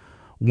 o'clock.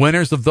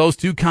 Winners of those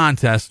two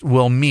contests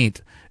will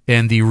meet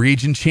in the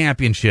region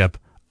championship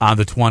on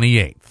the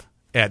 28th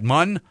at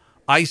Munn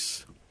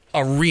Ice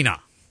Arena.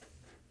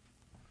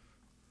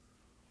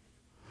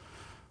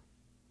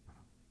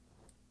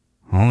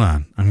 Hold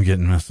on. I'm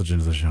getting a message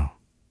into the show.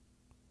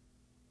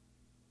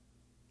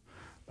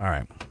 All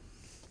right.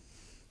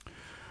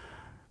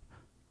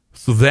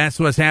 So that's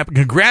what's happened.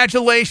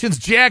 Congratulations,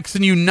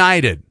 Jackson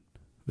United.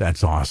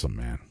 That's awesome,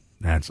 man.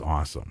 That's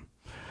awesome.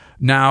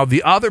 Now,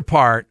 the other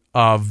part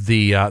of so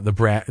that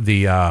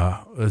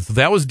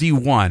was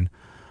D1.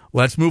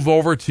 Let's move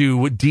over to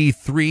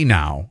D3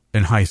 now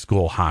in high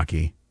school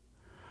hockey,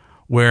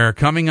 where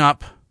coming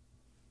up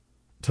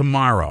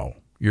tomorrow,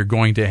 you're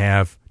going to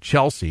have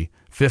Chelsea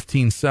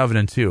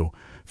 15-7-2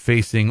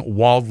 facing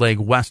Walled Lake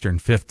Western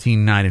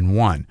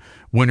 15-9-1.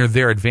 Winner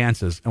there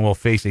advances and will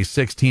face a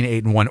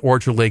 16-8-1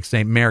 Orchard Lake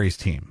St. Mary's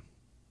team.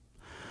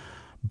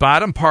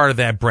 Bottom part of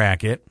that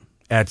bracket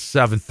at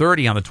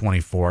 7:30 on the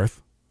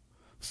 24th.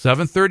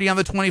 7:30 on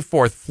the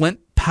 24th, Flint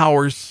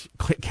Powers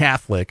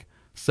Catholic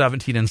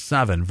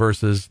 17-7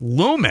 versus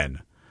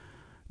Lumen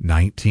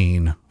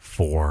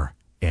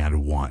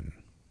 19-4-1.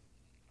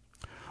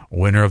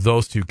 Winner of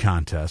those two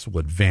contests will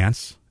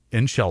advance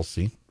in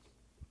Chelsea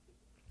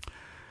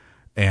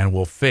and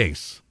will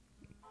face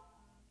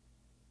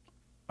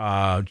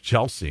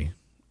Chelsea.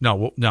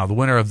 No, the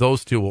winner of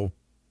those two will...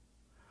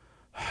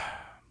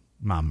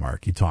 Mom,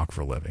 Mark, you talk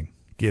for a living.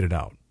 Get it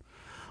out.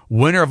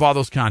 Winner of all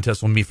those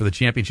contests will meet for the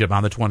championship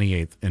on the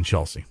 28th in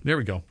Chelsea. There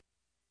we go.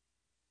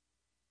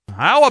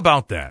 How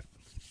about that?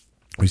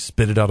 We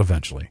spit it out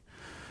eventually.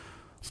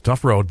 It's a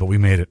tough road, but we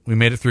made it. We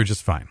made it through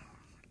just fine.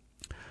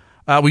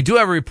 We do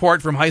have a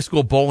report from high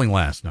school bowling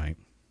last night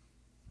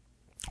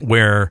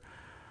where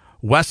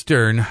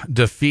Western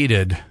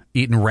defeated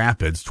Eaton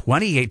Rapids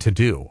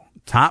 28-2.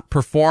 Top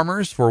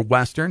performers for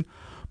Western: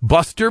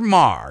 Buster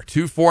Marr,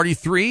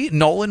 243,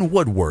 Nolan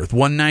Woodworth,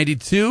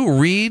 192,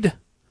 Reed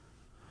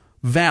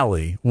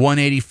Valley,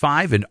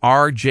 185, and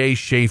R.J.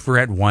 Schaefer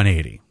at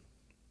 180.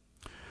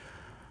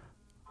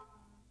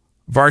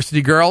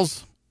 Varsity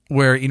girls,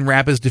 where Eaton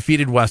Rapids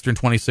defeated Western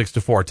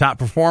 26-4. Top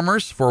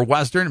performers for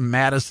Western: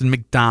 Madison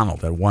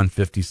McDonald at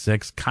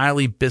 156,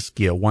 Kylie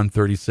Biskia,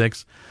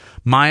 136,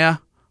 Maya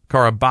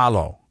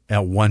Caraballo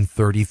at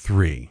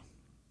 133.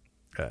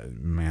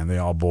 Man, they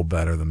all bowl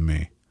better than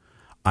me.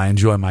 I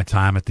enjoy my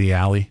time at the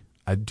Alley.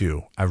 I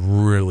do. I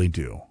really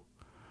do.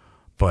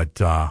 But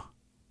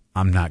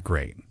I'm not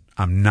great.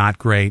 I'm not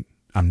great.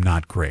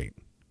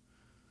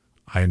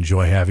 I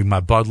enjoy having my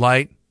Bud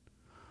Light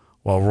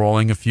while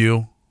rolling a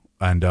few.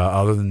 And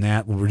other than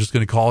that, we're just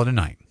going to call it a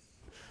night.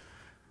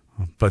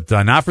 But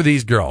not for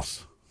these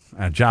girls.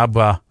 A job,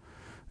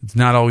 it's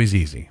not always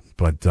easy.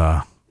 But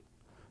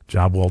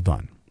job well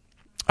done.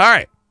 All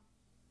right.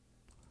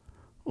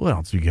 What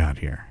else we got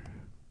here?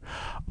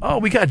 Oh,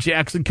 we got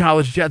Jackson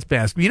College Jets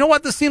basketball. You know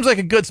what? This seems like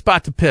a good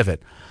spot to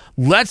pivot.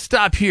 Let's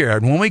stop here.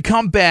 And when we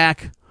come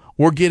back,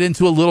 we'll get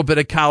into a little bit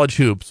of college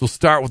hoops. We'll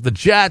start with the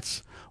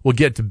Jets. We'll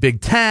get to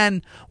Big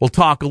Ten. We'll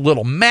talk a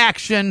little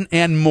Maction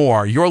and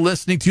more. You're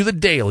listening to The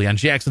Daily on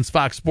Jackson's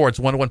Fox Sports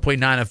 101.9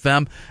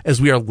 FM as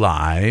we are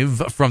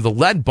live from the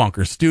Lead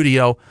Bunker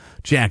Studio,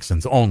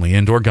 Jackson's only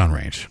indoor gun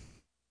range.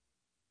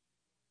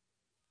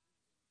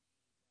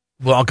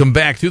 Welcome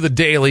back to The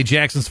Daily,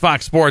 Jackson's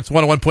Fox Sports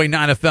 101.9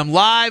 FM,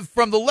 live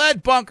from the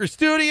Lead Bunker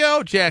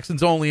Studio,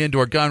 Jackson's only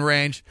indoor gun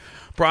range.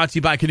 Brought to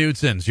you by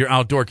Knutson's, your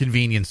outdoor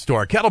convenience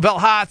store. Kettlebell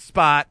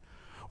Hotspot,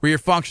 where your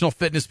functional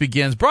fitness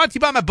begins. Brought to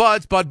you by my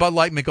buds, Bud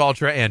Light,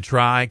 McUltra, and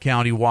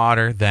Tri-County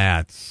Water.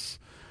 That's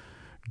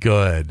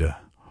good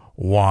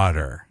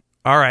water.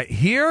 All right,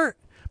 here,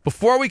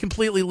 before we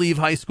completely leave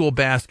high school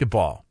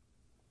basketball,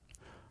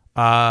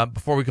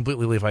 before we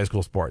completely leave high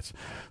school sports.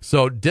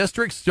 So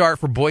districts start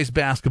for boys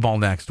basketball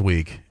next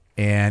week.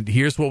 And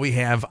here's what we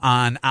have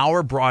on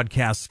our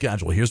broadcast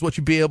schedule. Here's what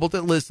you'll be able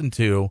to listen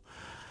to.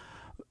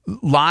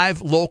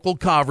 Live local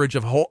coverage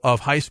of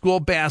high school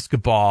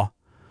basketball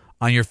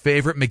on your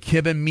favorite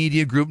McKibben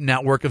Media Group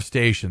network of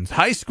stations.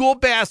 High school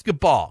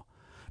basketball,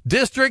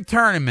 district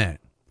tournament,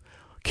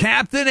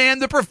 Captain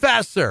and the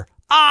Professor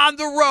on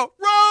the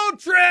road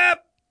trip.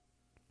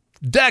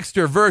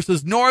 Dexter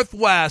versus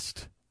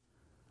Northwest.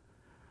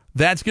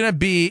 That's going to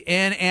be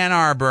in Ann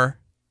Arbor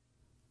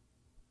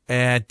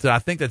at, I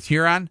think that's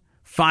Huron,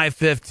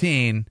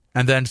 5:15,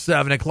 and then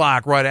 7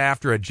 o'clock right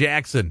after at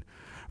Jackson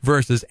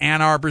versus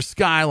Ann Arbor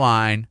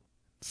Skyline,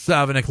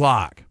 7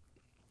 o'clock.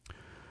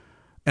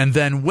 And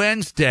then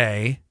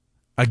Wednesday,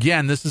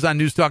 again, this is on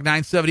News Talk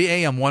 970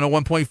 AM,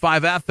 101.5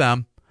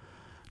 FM,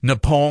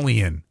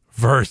 Napoleon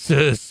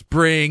versus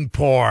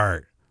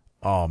Springport.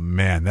 Oh,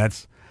 man,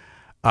 that's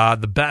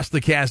the best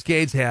the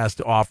Cascades has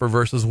to offer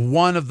versus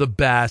one of the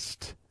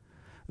best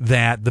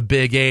that the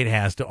Big 8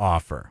 has to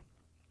offer.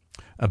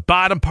 A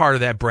bottom part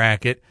of that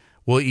bracket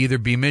will either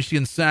be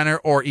Michigan Center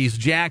or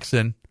East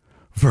Jackson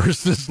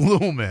versus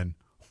Lumen.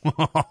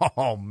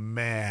 Oh,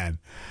 man.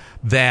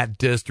 That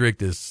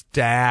district is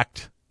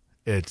stacked.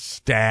 It's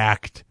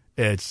stacked.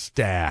 It's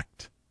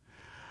stacked.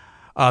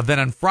 Then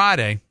on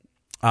Friday,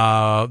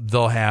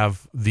 they'll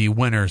have the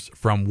winners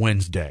from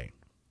Wednesday.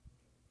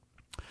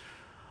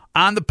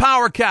 On the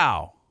Power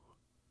Cow,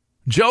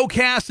 Joe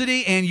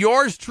Cassidy and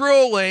yours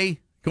truly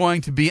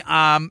going to be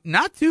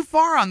not too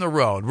far on the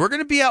road. We're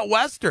going to be at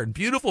Western.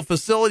 Beautiful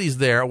facilities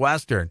there at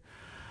Western,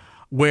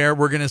 where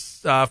we're going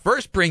to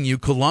first bring you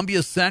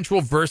Columbia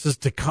Central versus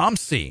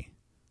Tecumseh.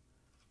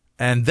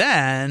 And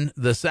then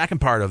the second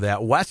part of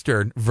that,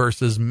 Western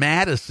versus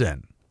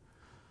Madison.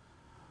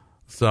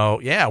 So,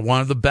 yeah, one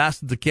of the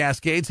best that the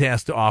Cascades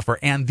has to offer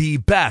and the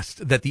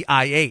best that the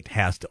I-8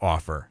 has to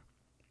offer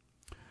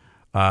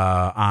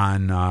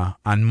on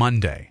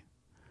Monday.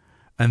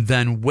 And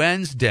then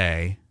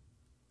Wednesday,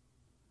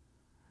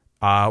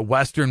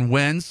 Western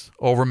wins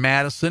over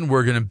Madison.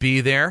 We're going to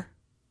be there.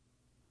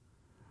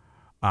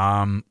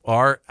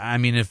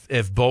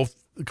 If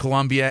both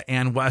Columbia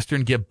and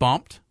Western get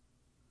bumped,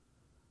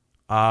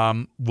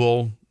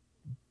 we'll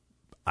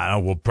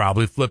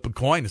probably flip a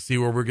coin to see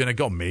where we're going to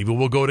go. Maybe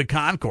we'll go to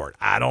Concord.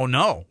 I don't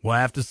know. We'll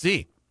have to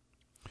see.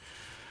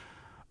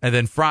 And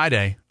then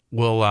Friday,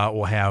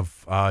 we'll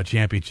have a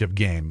championship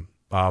game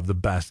of the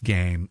best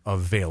game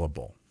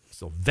available.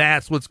 So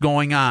that's what's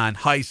going on.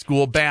 High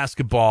school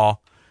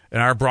basketball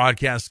and our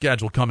broadcast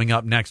schedule coming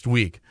up next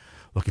week.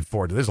 Looking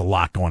forward to it. There's a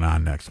lot going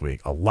on next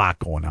week. All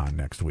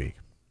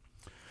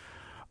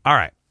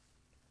right.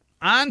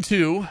 On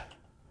to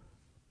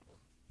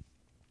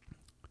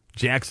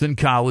Jackson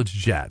College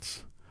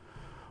Jets,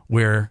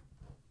 where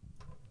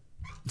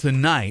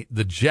tonight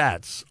the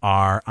Jets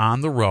are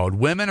on the road.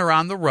 Women are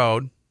on the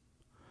road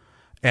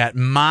at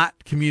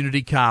Mott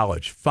Community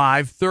College.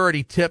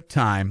 5:30 tip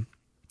time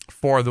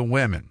for the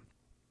women,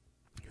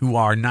 who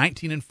are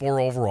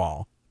 19-4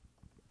 overall.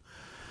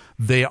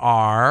 They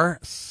are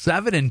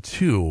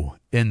 7-2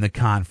 in the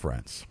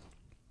conference.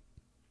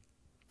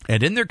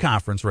 And in their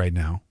conference right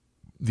now,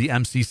 the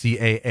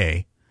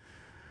MCCAA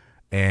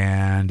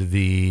and the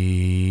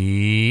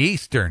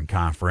Eastern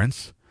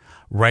Conference,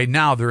 right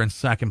now they're in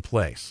second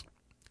place.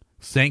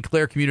 St.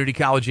 Clair Community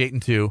College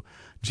 8-2.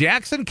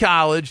 Jackson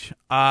College,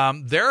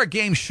 they're a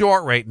game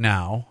short right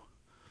now.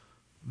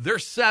 They're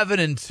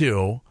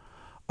 7-2.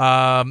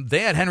 They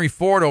had Henry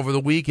Ford over the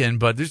weekend,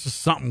 but there's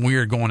just something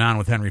weird going on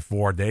with Henry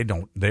Ford.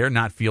 They're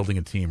not fielding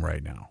a team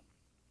right now.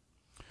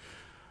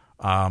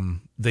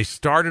 They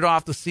started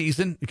off the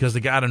season because they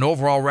got an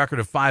overall record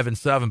of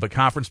 5-7, but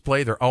conference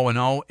play, they're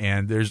 0-0,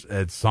 and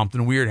it's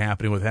something weird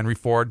happening with Henry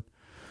Ford.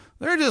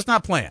 They're just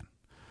not playing.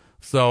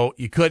 So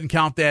you couldn't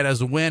count that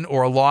as a win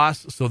or a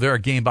loss, so they're a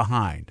game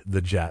behind.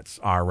 The Jets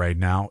are right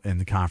now in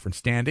the conference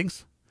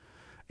standings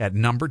at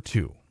number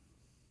 2.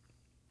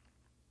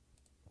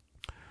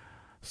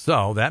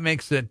 So that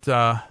makes it,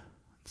 let's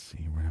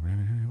see, where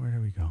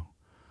do we go?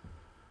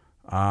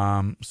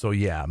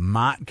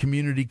 Mott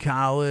Community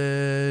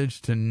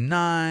College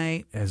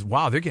tonight.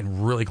 They're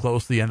getting really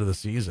close to the end of the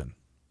season.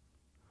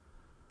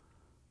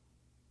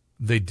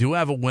 They do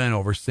have a win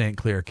over St.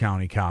 Clair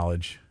County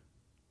College.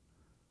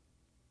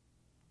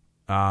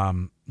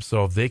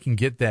 So if they can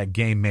get that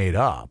game made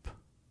up,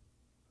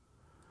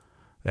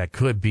 that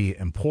could be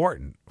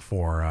important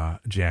for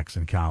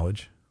Jackson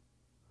College.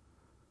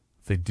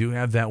 They do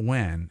have that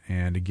win.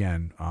 And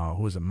again,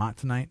 who is it, Mott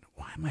tonight?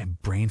 Why am I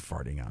brain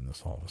farting on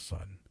this all of a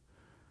sudden?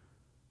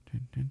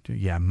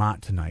 Yeah,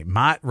 Mott tonight.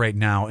 Mott right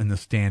now in the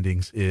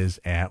standings is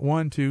at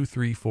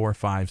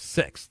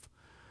 6th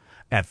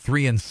at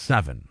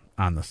 3-7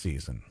 on the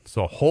season.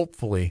 So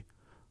hopefully,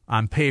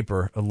 on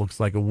paper, it looks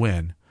like a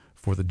win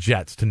for the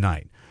Jets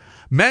tonight.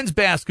 Men's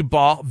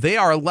basketball, they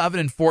are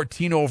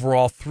 11-14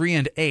 overall,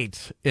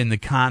 3-8 in the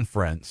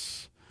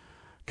conference,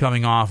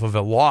 coming off of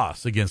a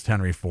loss against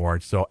Henry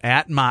Ford. So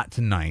at Mott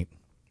tonight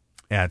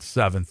at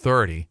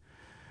 7:30.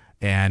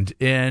 And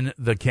in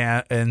the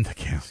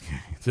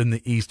Cascades, in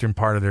the eastern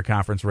part of their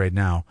conference right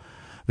now,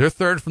 they're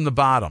third from the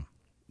bottom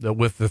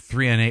with the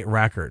 3-8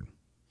 record.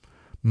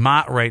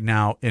 Mott right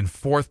now in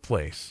fourth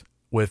place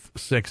with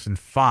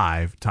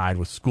 6-5, tied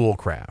with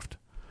Schoolcraft.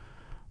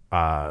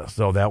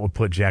 So that would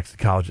put Jackson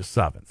College at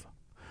 7th.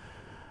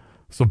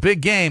 So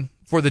big game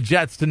for the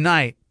Jets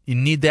tonight. You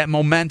need that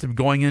momentum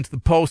going into the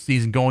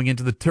postseason, going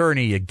into the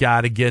tourney. You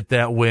got to get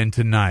that win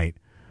tonight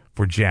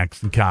for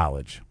Jackson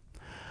College.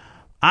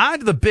 On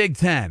to the Big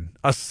Ten,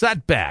 a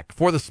setback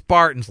for the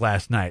Spartans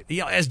last night.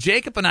 You know, as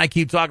Jacob and I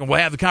keep talking, we'll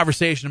have the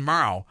conversation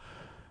tomorrow.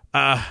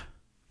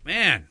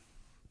 Man,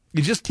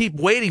 you just keep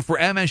waiting for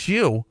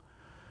MSU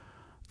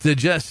to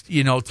just,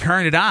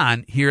 turn it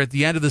on here at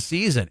the end of the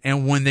season.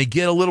 And when they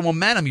get a little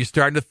momentum, you're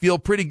starting to feel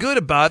pretty good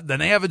about it. Then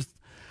they have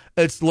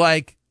it's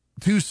like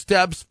 2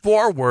 steps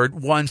forward,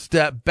 1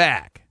 step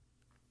back.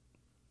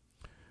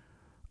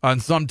 And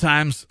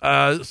sometimes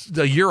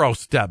the Euro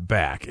step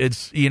back.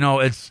 It's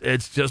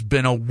just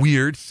been a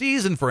weird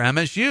season for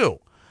MSU.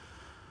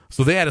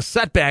 So they had a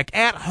setback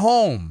at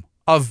home.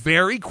 A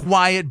very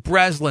quiet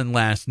Breslin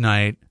last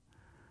night,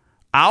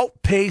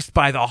 outpaced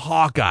by the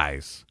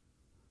Hawkeyes,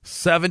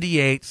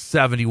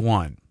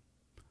 78-71.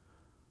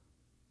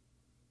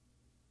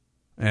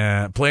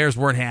 Players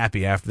weren't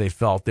happy after they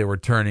felt they were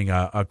turning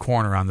a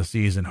corner on the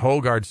season.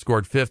 Hogard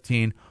scored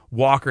 15.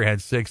 Walker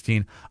had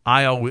 16.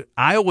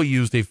 Iowa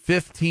used a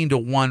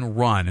 15-1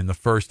 run in the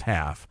first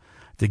half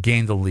to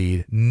gain the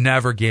lead.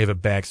 Never gave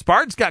it back.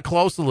 Spartans got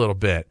close a little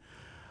bit.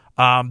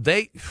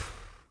 They,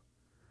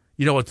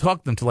 it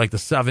took them to like the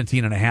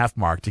 17.5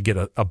 mark to get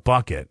a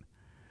bucket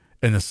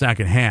in the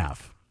second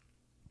half.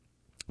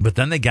 But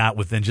then they got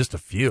within just a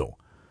few.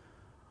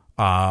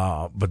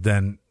 But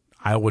then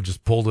Iowa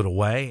just pulled it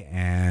away,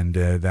 and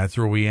that's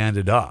where we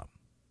ended up.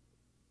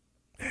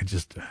 It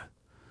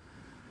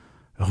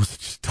was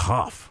just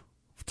tough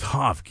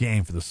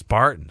game for the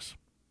Spartans.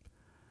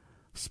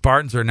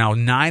 Spartans are now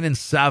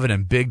 9-7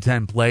 in Big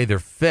Ten play. They're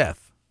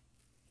fifth,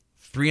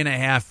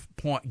 3.5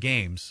 point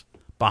games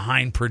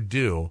behind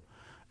Purdue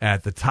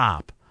at the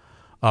top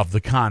of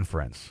the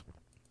conference.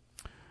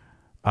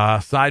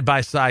 Side by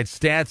side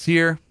stats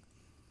here.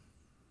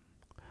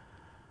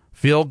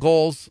 Field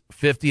goals,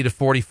 50 to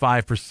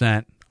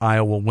 45%.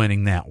 Iowa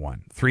winning that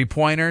one.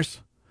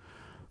 3-pointers,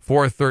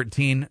 4 of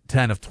 13,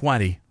 10 of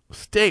 20.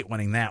 State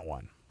winning that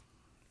one.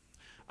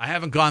 I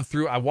haven't gone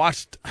through. I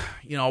watched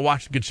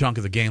a good chunk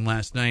of the game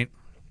last night.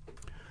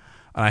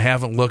 I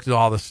haven't looked at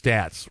all the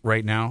stats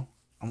right now.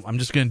 I'm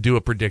just going to do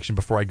a prediction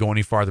before I go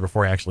any farther,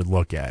 before I actually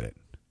look at it.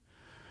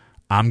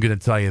 I'm going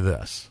to tell you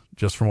this,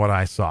 just from what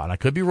I saw. And I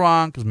could be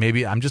wrong, because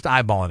maybe I'm just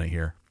eyeballing it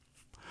here.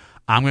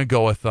 I'm going to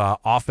go with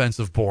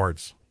offensive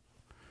boards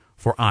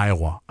for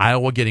Iowa.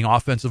 Iowa getting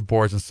offensive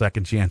boards and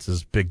second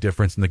chances, big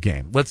difference in the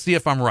game. Let's see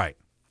if I'm right,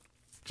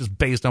 just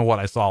based on what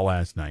I saw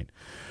last night.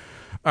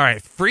 All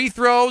right, free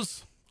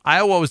throws.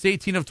 Iowa was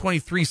 18 of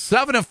 23,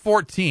 7 of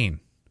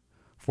 14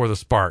 for the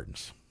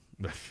Spartans.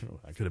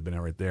 I could have been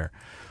right there.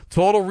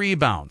 Total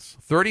rebounds,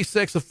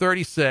 36 of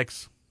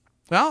 36.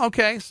 Well,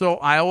 okay, so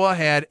Iowa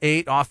had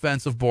 8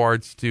 offensive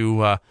boards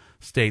to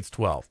State's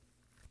 12.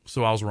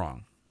 So I was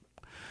wrong.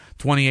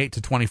 28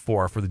 to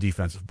 24 for the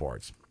defensive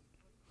boards.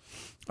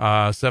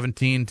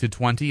 17 to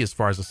 20 as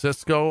far as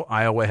assists go.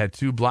 Iowa had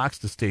 2 blocks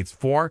to State's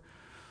 4.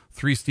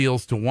 3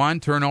 steals to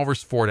 1.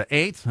 Turnovers 4 to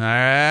 8.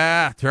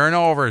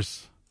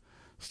 Turnovers.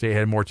 State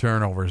had more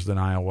turnovers than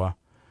Iowa,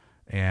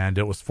 and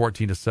it was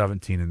 14 to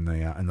 17 in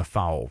the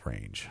foul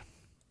range.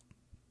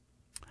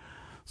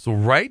 So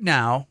right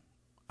now,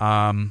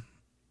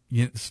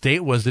 State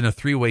was in a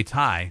 3-way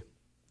tie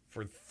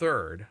for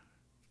third.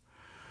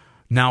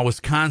 Now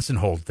Wisconsin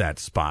holds that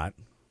spot.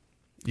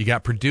 You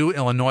got Purdue,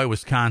 Illinois,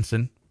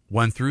 Wisconsin,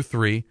 1 through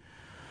 3.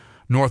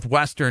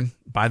 Northwestern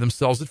by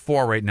themselves at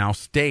 4 right now.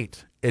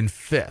 State in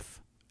 5th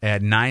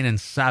at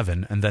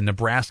 9-7, and then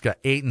Nebraska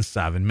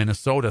 8-7,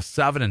 Minnesota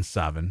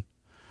 7-7,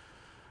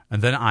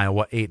 and then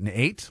Iowa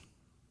 8-8.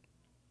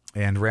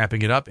 And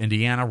wrapping it up,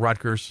 Indiana,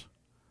 Rutgers.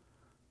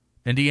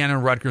 Indiana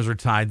and Rutgers are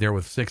tied there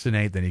with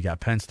 6-8. Then you got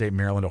Penn State,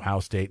 Maryland,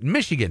 Ohio State, and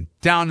Michigan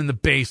down in the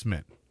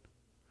basement.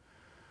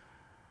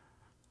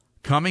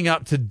 Coming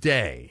up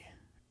today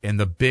in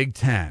the Big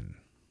Ten.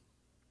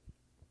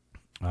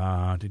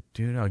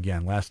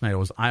 Again, last night it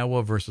was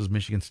Iowa versus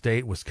Michigan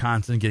State.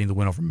 Wisconsin getting the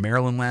win over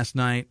Maryland last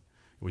night.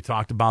 We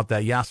talked about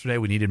that yesterday.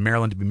 We needed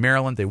Maryland to be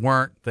Maryland. They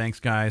weren't. Thanks,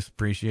 guys.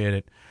 Appreciate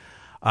it.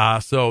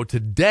 So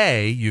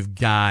today you've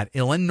got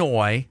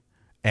Illinois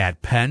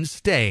at Penn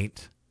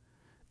State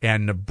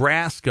and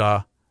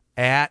Nebraska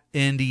at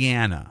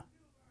Indiana.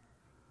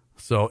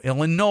 So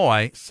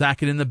Illinois,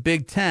 second in the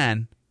Big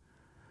Ten,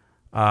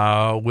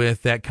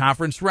 with that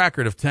conference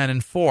record of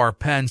 10-4.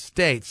 Penn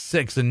State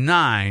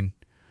 6-9.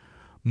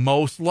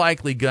 Most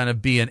likely going to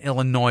be an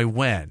Illinois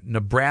win.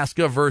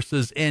 Nebraska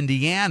versus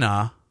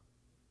Indiana.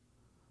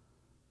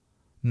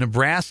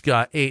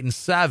 Nebraska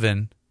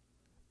 8-7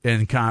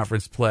 in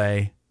conference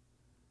play.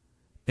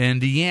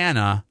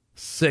 Indiana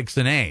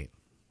 6-8.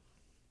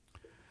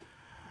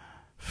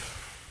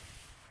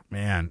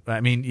 Man, I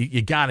mean,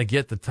 you got to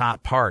get the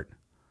top part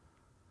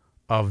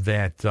of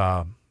that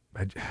of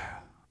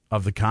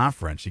the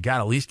conference. You got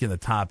to at least get in the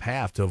top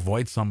half to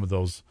avoid some of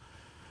those.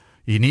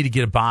 You need to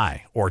get a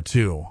bye or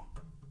two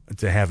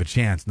to have a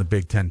chance in the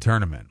Big Ten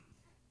tournament.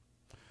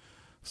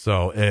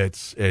 So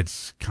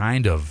it's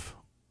kind of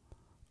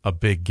a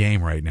big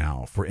game right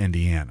now for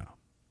Indiana.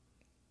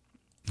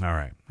 All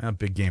right. A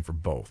big game for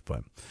both,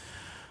 but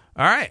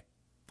all right.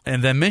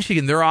 And then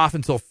Michigan, they're off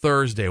until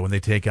Thursday when they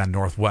take on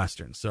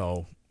Northwestern.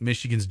 So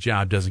Michigan's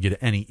job doesn't get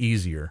any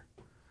easier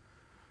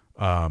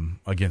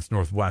against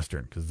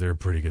Northwestern because they're a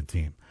pretty good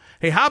team.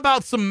 Hey, how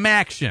about some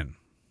action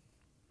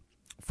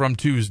from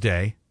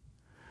Tuesday?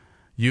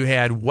 You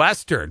had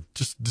Western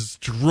just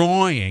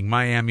destroying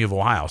Miami of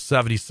Ohio,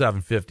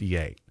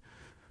 77-58.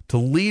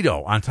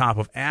 Toledo on top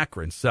of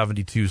Akron,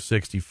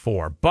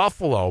 72-64.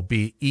 Buffalo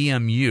beat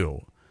EMU,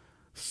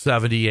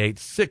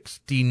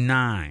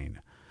 78-69.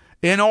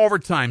 In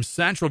overtime,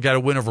 Central got a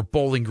win over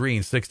Bowling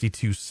Green,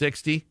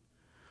 62-60.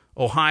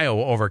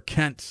 Ohio over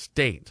Kent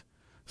State,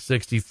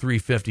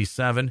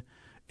 63-57.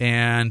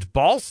 And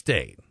Ball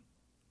State,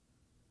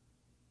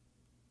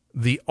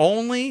 the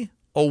only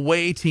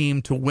away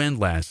team to win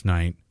last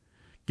night,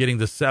 getting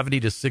the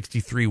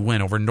 70-63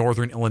 win over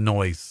Northern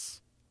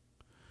Illinois.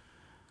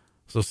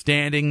 So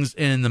standings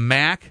in the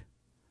MAC,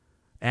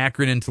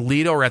 Akron and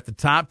Toledo are at the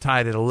top,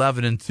 tied at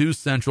 11-2.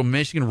 Central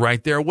Michigan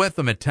right there with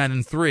them at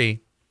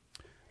 10-3.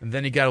 And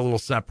then you got a little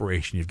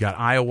separation. You've got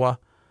Iowa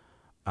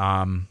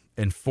in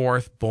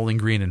 4th, Bowling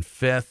Green in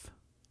 5th.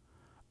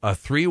 a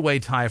three-way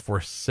tie for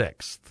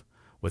 6th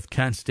with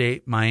Kent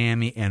State,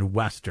 Miami, and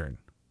Western.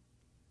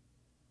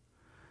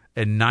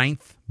 And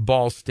 9th,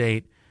 Ball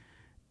State,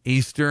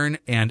 Eastern,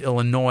 and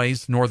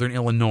Illinois, Northern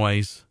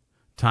Illinois,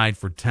 tied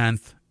for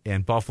 10th,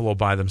 and Buffalo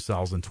by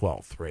themselves in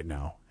 12th right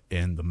now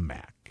in the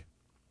MAC.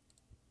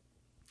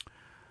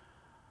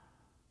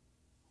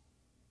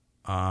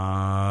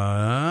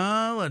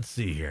 Let's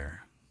see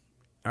here.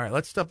 All right,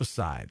 let's step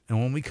aside. And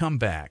when we come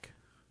back,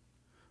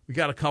 we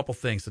got a couple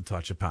things to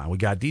touch upon. We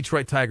got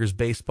Detroit Tigers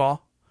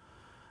baseball,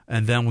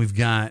 and then we've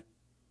got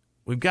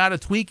a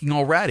tweaking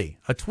already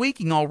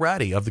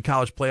of the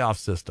college playoff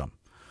system.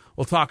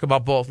 We'll talk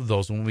about both of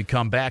those when we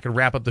come back and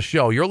wrap up the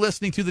show. You're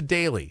listening to The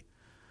Daily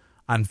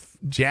on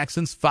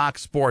Jackson's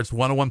Fox Sports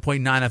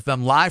 101.9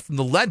 FM, live from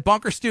the Lead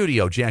Bunker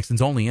Studio,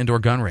 Jackson's only indoor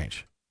gun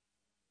range.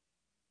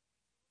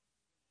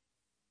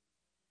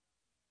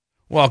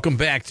 Welcome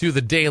back to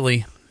The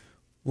Daily,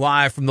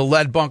 live from the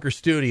Lead Bunker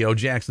Studio,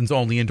 Jackson's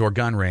only indoor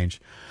gun range.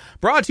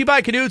 Brought to you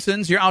by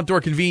Knutson's, your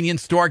outdoor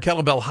convenience store,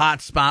 kettlebell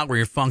hotspot where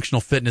your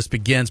functional fitness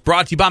begins.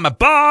 Brought to you by my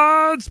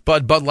buds,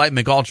 Bud Light,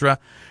 McUltra.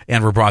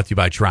 And we're brought to you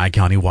by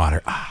Tri-County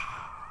Water.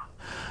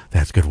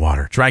 That's good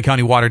water.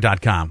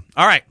 TriCountyWater.com.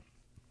 All right.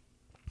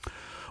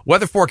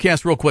 Weather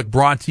forecast real quick,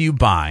 brought to you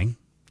by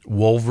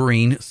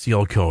Wolverine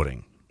Seal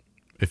Coating.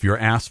 If your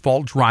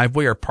asphalt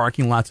driveway or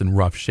parking lot's in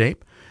rough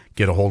shape,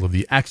 get a hold of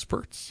the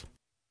experts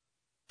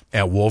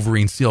at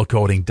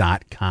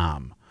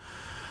WolverineSealCoating.com.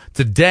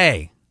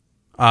 Today,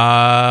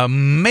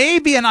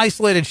 maybe an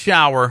isolated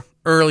shower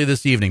early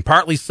this evening.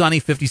 Partly sunny,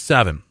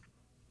 57.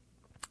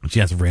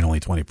 Chance of rain only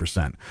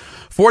 20%.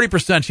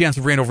 40% chance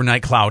of rain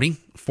overnight, cloudy,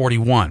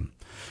 41.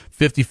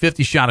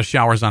 50-50 shot of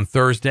showers on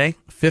Thursday,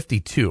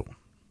 52.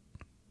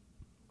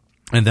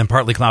 And then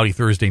partly cloudy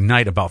Thursday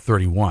night, about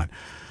 31.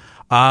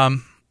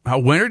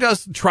 Winter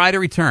does try to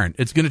return.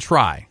 It's going to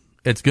try.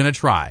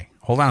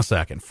 Hold on a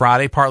second.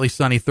 Friday, partly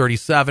sunny,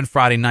 37.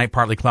 Friday night,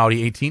 partly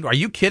cloudy, 18. Are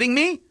you kidding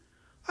me?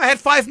 I had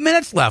 5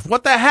 minutes left.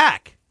 What the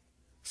heck?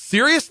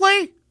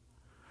 Seriously?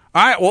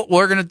 All right, well,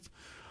 we're gonna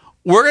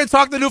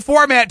talk the new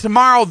format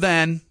tomorrow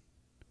then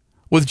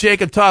with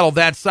Jacob Tuttle.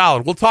 That's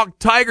solid. We'll talk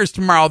Tigers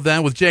tomorrow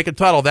then with Jacob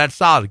Tuttle. That's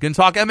solid. Gonna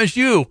talk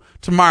MSU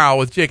tomorrow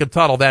with Jacob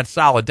Tuttle. That's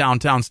solid.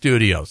 Downtown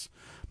studios.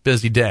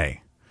 Busy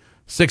day.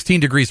 16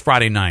 degrees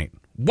Friday night.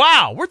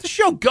 Wow, where'd the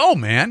show go,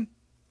 man?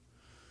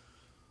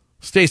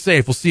 Stay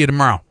safe. We'll see you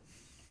tomorrow.